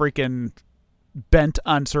freaking bent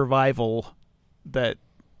on survival that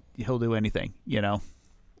he'll do anything. Yeah.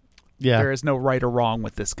 There is no right or wrong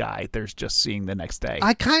with this guy. There's just seeing the next day.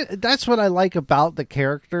 That's what I like about the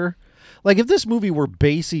character. Like if this movie were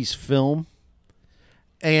Basie's film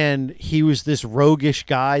and he was this roguish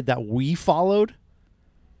guy that we followed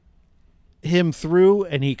him through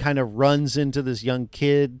and he kind of runs into this young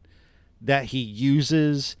kid that he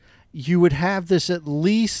uses, you would have this at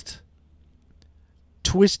least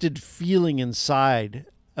twisted feeling inside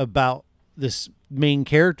about this main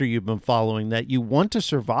character you've been following, that you want to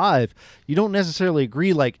survive. You don't necessarily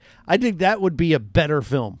agree. Like, I think that would be a better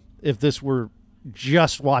film if this were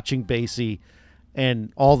just watching Basie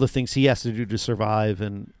and all the things he has to do to survive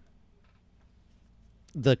and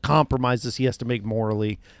the compromises he has to make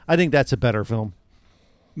morally. I think that's a better film.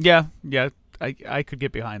 Yeah, I could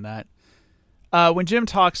get behind that. When Jim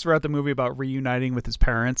talks throughout the movie about reuniting with his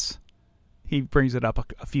parents, he brings it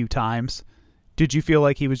up a few times. Did you feel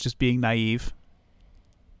like he was just being naive?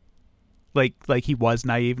 Like he was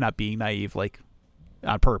naive, not being naive, like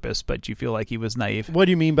on purpose, but do you feel like he was naive? What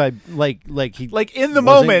do you mean by like he Like in the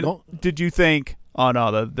wasn't moment, did you think, oh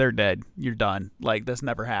no, they're dead, you're done, like that's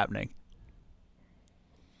never happening?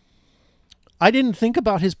 I didn't think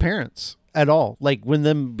about his parents at all. Like when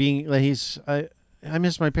them being like I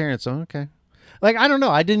miss my parents. Oh, okay. Like I don't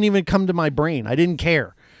know. I didn't even come to my brain. I didn't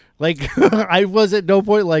care. Like I was at no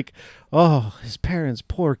point like, oh, his parents,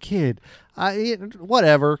 poor kid.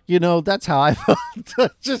 Whatever. That's how I felt.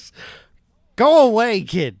 Just go away,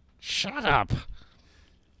 kid. Shut up.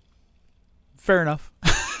 Fair enough.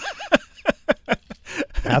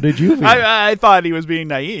 How did you feel? I thought he was being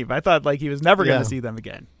naive. I thought like he was never going Yeah. to see them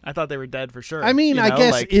again. I thought they were dead for sure. I mean, I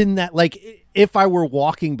guess like, in that, like, if I were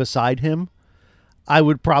walking beside him, I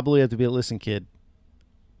would probably have to be listen, kid,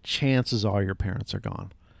 chances are your parents are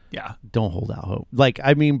gone. yeah. Don't hold out hope. Like,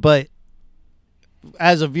 I mean, but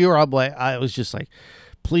as a viewer, I was just like,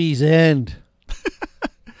 please end.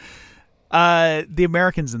 The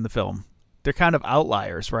Americans in the film, they're kind of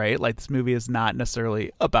outliers, right? Like this movie is not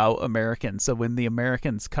necessarily about Americans. So when the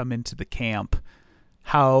Americans come into the camp,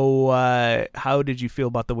 how did you feel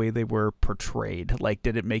about the way they were portrayed? Like,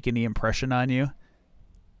 did it make any impression on you?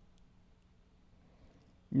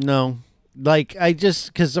 No. Like,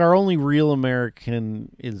 because our only real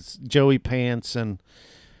American is Joey Pants and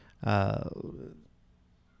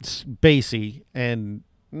Basie. And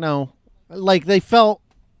no, like they felt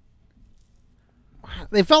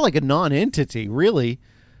like a non-entity, really,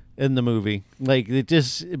 in the movie. Like it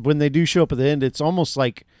just, when they do show up at the end, it's almost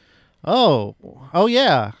like, oh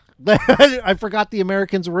yeah, I forgot the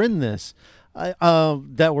Americans were in this,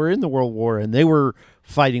 that were in the World War and they were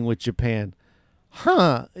fighting with Japan.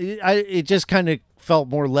 It just kind of felt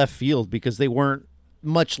more left field because they weren't,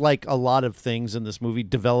 much like a lot of things in this movie,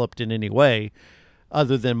 developed in any way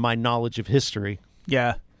other than my knowledge of history.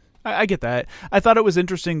 Yeah, I get that. I thought it was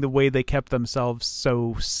interesting the way they kept themselves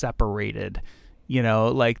so separated.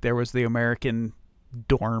 Like there was the American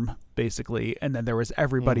dorm, basically, and then there was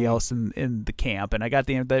everybody else in the camp. And I got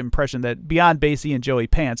the impression that beyond Basie and Joey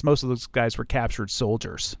Pants, most of those guys were captured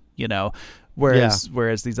soldiers,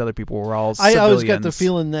 whereas these other people were all civilians. I always got the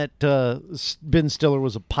feeling that Ben Stiller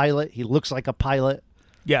was a pilot. He looks like a pilot.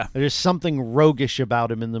 Yeah. There's something roguish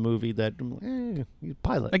about him in the movie that, he's a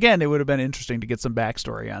pilot. Again, it would have been interesting to get some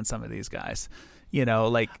backstory on some of these guys.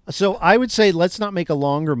 So I would say let's not make a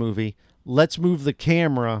longer movie. Let's move the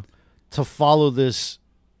camera to follow this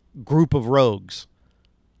group of rogues.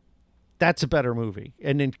 That's a better movie.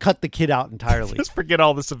 And then cut the kid out entirely. Just forget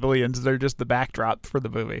all the civilians. They're just the backdrop for the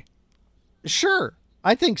movie. Sure.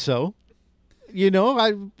 I think so.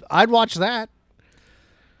 I'd watch that.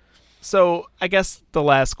 So I guess the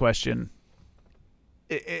last question.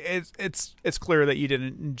 It's clear that you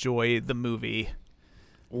didn't enjoy the movie.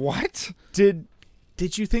 What? Did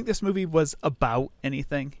you think this movie was about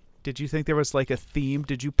anything? Did you think there was like a theme?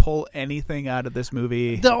 Did you pull anything out of this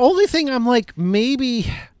movie? The only thing I'm like,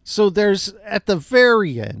 maybe. So there's at the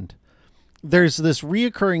very end, there's this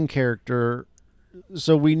reoccurring character.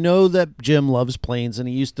 So we know that Jim loves planes, and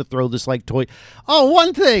he used to throw this like toy. Oh,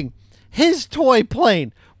 one thing, his toy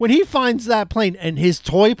plane. When he finds that plane and his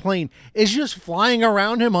toy plane is just flying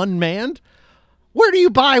around him unmanned, where do you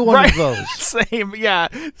buy one of those? Same.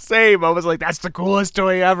 I was like, that's the coolest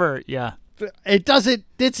toy ever. Yeah.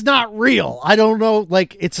 It's not real. I don't know.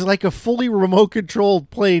 Like, it's like a fully remote controlled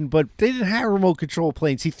plane, but they didn't have remote control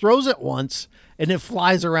planes. He throws it once and it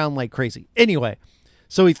flies around like crazy. Anyway,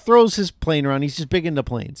 so he throws his plane around. He's just big into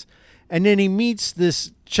planes. And then he meets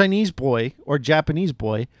this Chinese boy or Japanese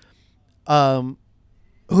boy,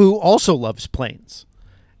 who also loves planes.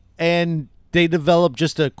 And they develop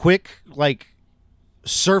just a quick, like,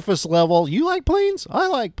 surface level. You like planes? I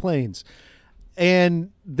like planes.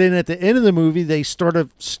 And then at the end of the movie, they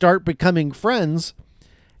start becoming friends.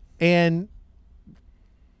 And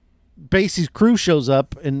Basie's crew shows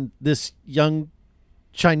up, and this young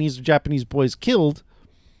Chinese or Japanese boy is killed.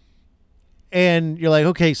 And you're like,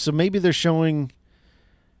 okay, so maybe they're showing,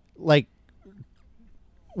 like,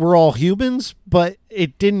 we're all humans, but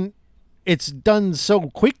it's done so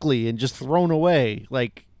quickly and just thrown away.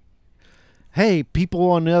 Like, hey, people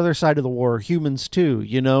on the other side of the war are humans too,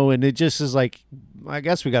 and it just is like, I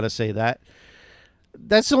guess we got to say that.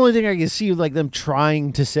 That's the only thing I can see like them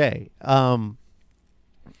trying to say.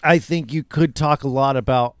 I think you could talk a lot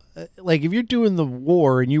about, like, if you're doing the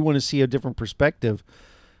war and you want to see a different perspective,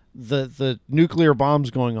 the nuclear bombs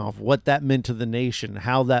going off, what that meant to the nation,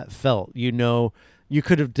 how that felt, you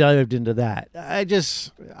could have dived into that. I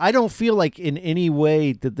don't feel like in any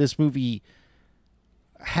way that this movie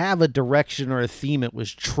have a direction or a theme it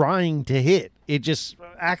was trying to hit. It just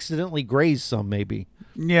accidentally grazed some, maybe.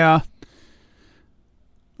 Yeah.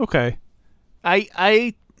 Okay.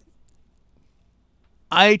 I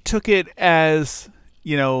took it as,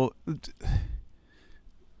 the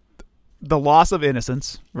loss of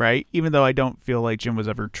innocence, right? Even though I don't feel like Jim was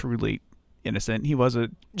ever truly innocent. He was a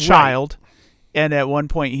child. Right. And at one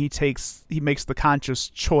point he makes the conscious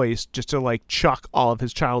choice just to like chuck all of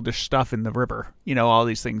his childish stuff in the river. All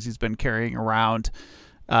these things he's been carrying around,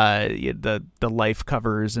 the life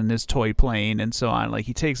covers and his toy plane and so on. Like,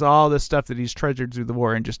 he takes all this stuff that he's treasured through the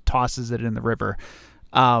war and just tosses it in the river.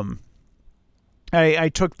 I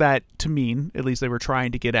took that to mean, at least they were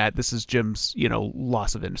trying to get at, this is Jim's,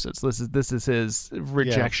 loss of innocence. This is his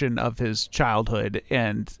rejection of his childhood,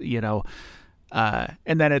 and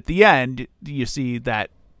and then at the end, you see that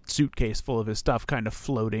suitcase full of his stuff kind of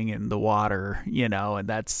floating in the water, and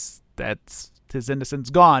that's his innocence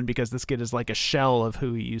gone because this kid is like a shell of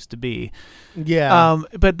who he used to be. Yeah.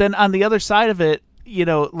 But then on the other side of it,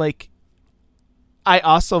 like, I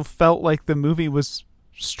also felt like the movie was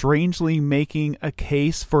strangely making a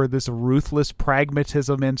case for this ruthless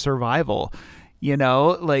pragmatism and survival,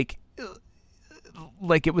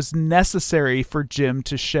 like it was necessary for Jim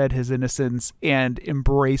to shed his innocence and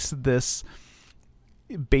embrace this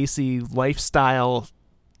Basie lifestyle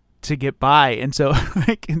to get by. And so,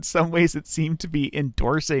 like, in some ways it seemed to be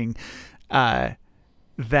endorsing that,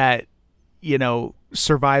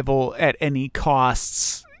 survival at any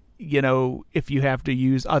costs, if you have to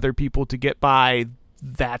use other people to get by,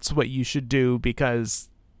 that's what you should do because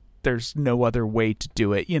there's no other way to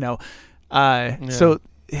do it, So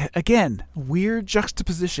again, weird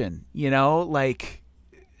juxtaposition, like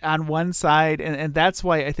on one side, and that's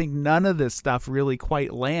why I think none of this stuff really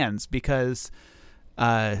quite lands because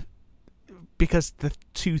the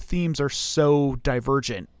two themes are so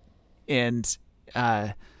divergent. And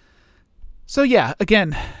so yeah,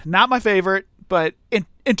 again, not my favorite, but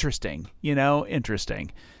interesting,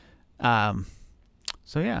 interesting.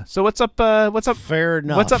 So yeah. So what's up? Fair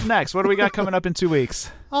enough. What's up next? What do we got coming up in 2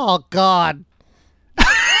 weeks? Oh God.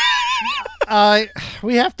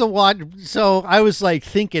 We have to watch. So I was like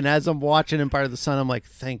thinking as I'm watching Empire of the Sun, I'm like,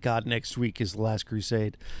 thank God next week is The Last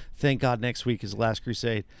Crusade. Thank God next week is The Last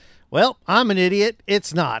Crusade. Well, I'm an idiot.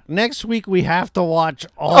 It's not. Next week we have to watch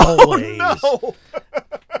Always. Oh, no.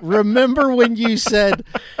 Remember when you said,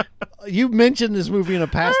 you mentioned this movie in a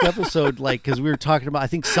past episode, like, because we were talking about, I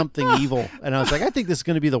think, Something Evil. And I was like, I think this is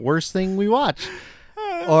going to be the worst thing we watch.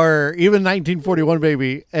 Or even 1941,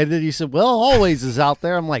 baby. And then you said, well, Always is out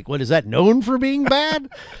there. I'm like, what, is that known for being bad?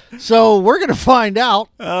 So we're going to find out.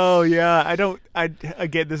 Oh, yeah.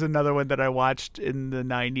 Again, this is another one that I watched in the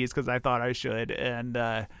 90s because I thought I should.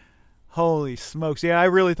 And Holy smokes! Yeah, I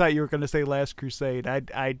really thought you were going to say Last Crusade.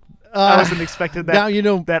 I wasn't expecting that. Now you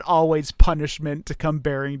know that always punishment to come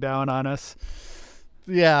bearing down on us.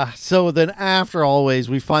 Yeah. So then after Always,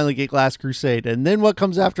 we finally get Last Crusade, and then what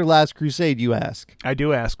comes after Last Crusade? You ask. I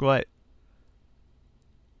do ask what.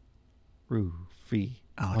 Rufy.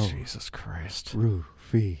 Oh, Jesus Christ.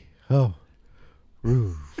 Rufy. Oh.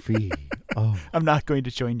 Rufy. Oh. I'm not going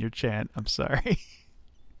to join your chant. I'm sorry.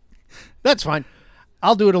 That's fine.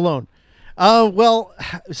 I'll do it alone. Well,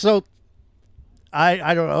 so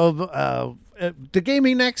I don't know. The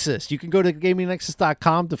Gaming Nexus. You can go to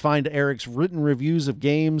gamingnexus.com to find Eric's written reviews of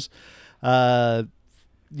games.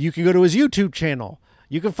 You can go to his YouTube channel.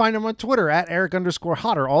 You can find him on Twitter at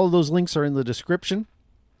Eric_Hodder. All of those links are in the description.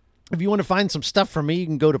 If you want to find some stuff from me, you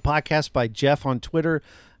can go to Podcast by Jeff on Twitter.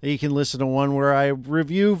 You can listen to one where I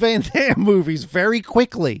review Van Damme movies very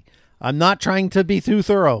quickly. I'm not trying to be too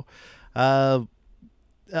thorough.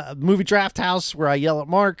 Movie Draft House, where I yell at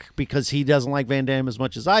Mark because he doesn't like Van Damme as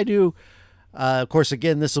much as I do. Of course,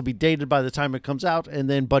 again, this will be dated by the time it comes out. And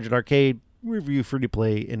then Budget Arcade, review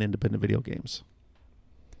free-to-play and independent video games.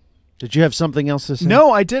 Did you have something else to say? No,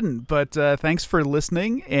 I didn't. But thanks for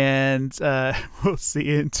listening, and we'll see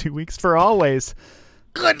you in 2 weeks for Always.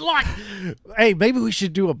 Good luck. Hey, maybe we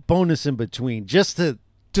should do a bonus in between just to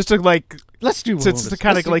like let's do a bonus. To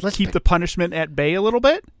kind of like keep the punishment at bay a little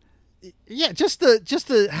bit. Yeah, just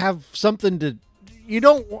to have something to. You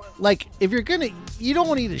don't like if you're gonna. You don't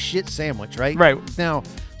want to eat a shit sandwich, right? Right now.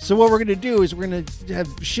 So what we're gonna do is we're gonna have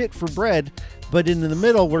shit for bread, but in the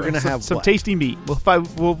middle we're gonna have some what? tasty meat.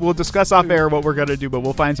 We'll discuss off air what we're gonna do, but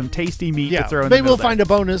we'll find some tasty meat to throw in the middle. Maybe we'll find a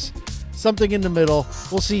bonus, something in the middle.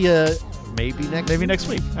 We'll see you maybe next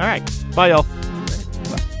week. All right, bye y'all.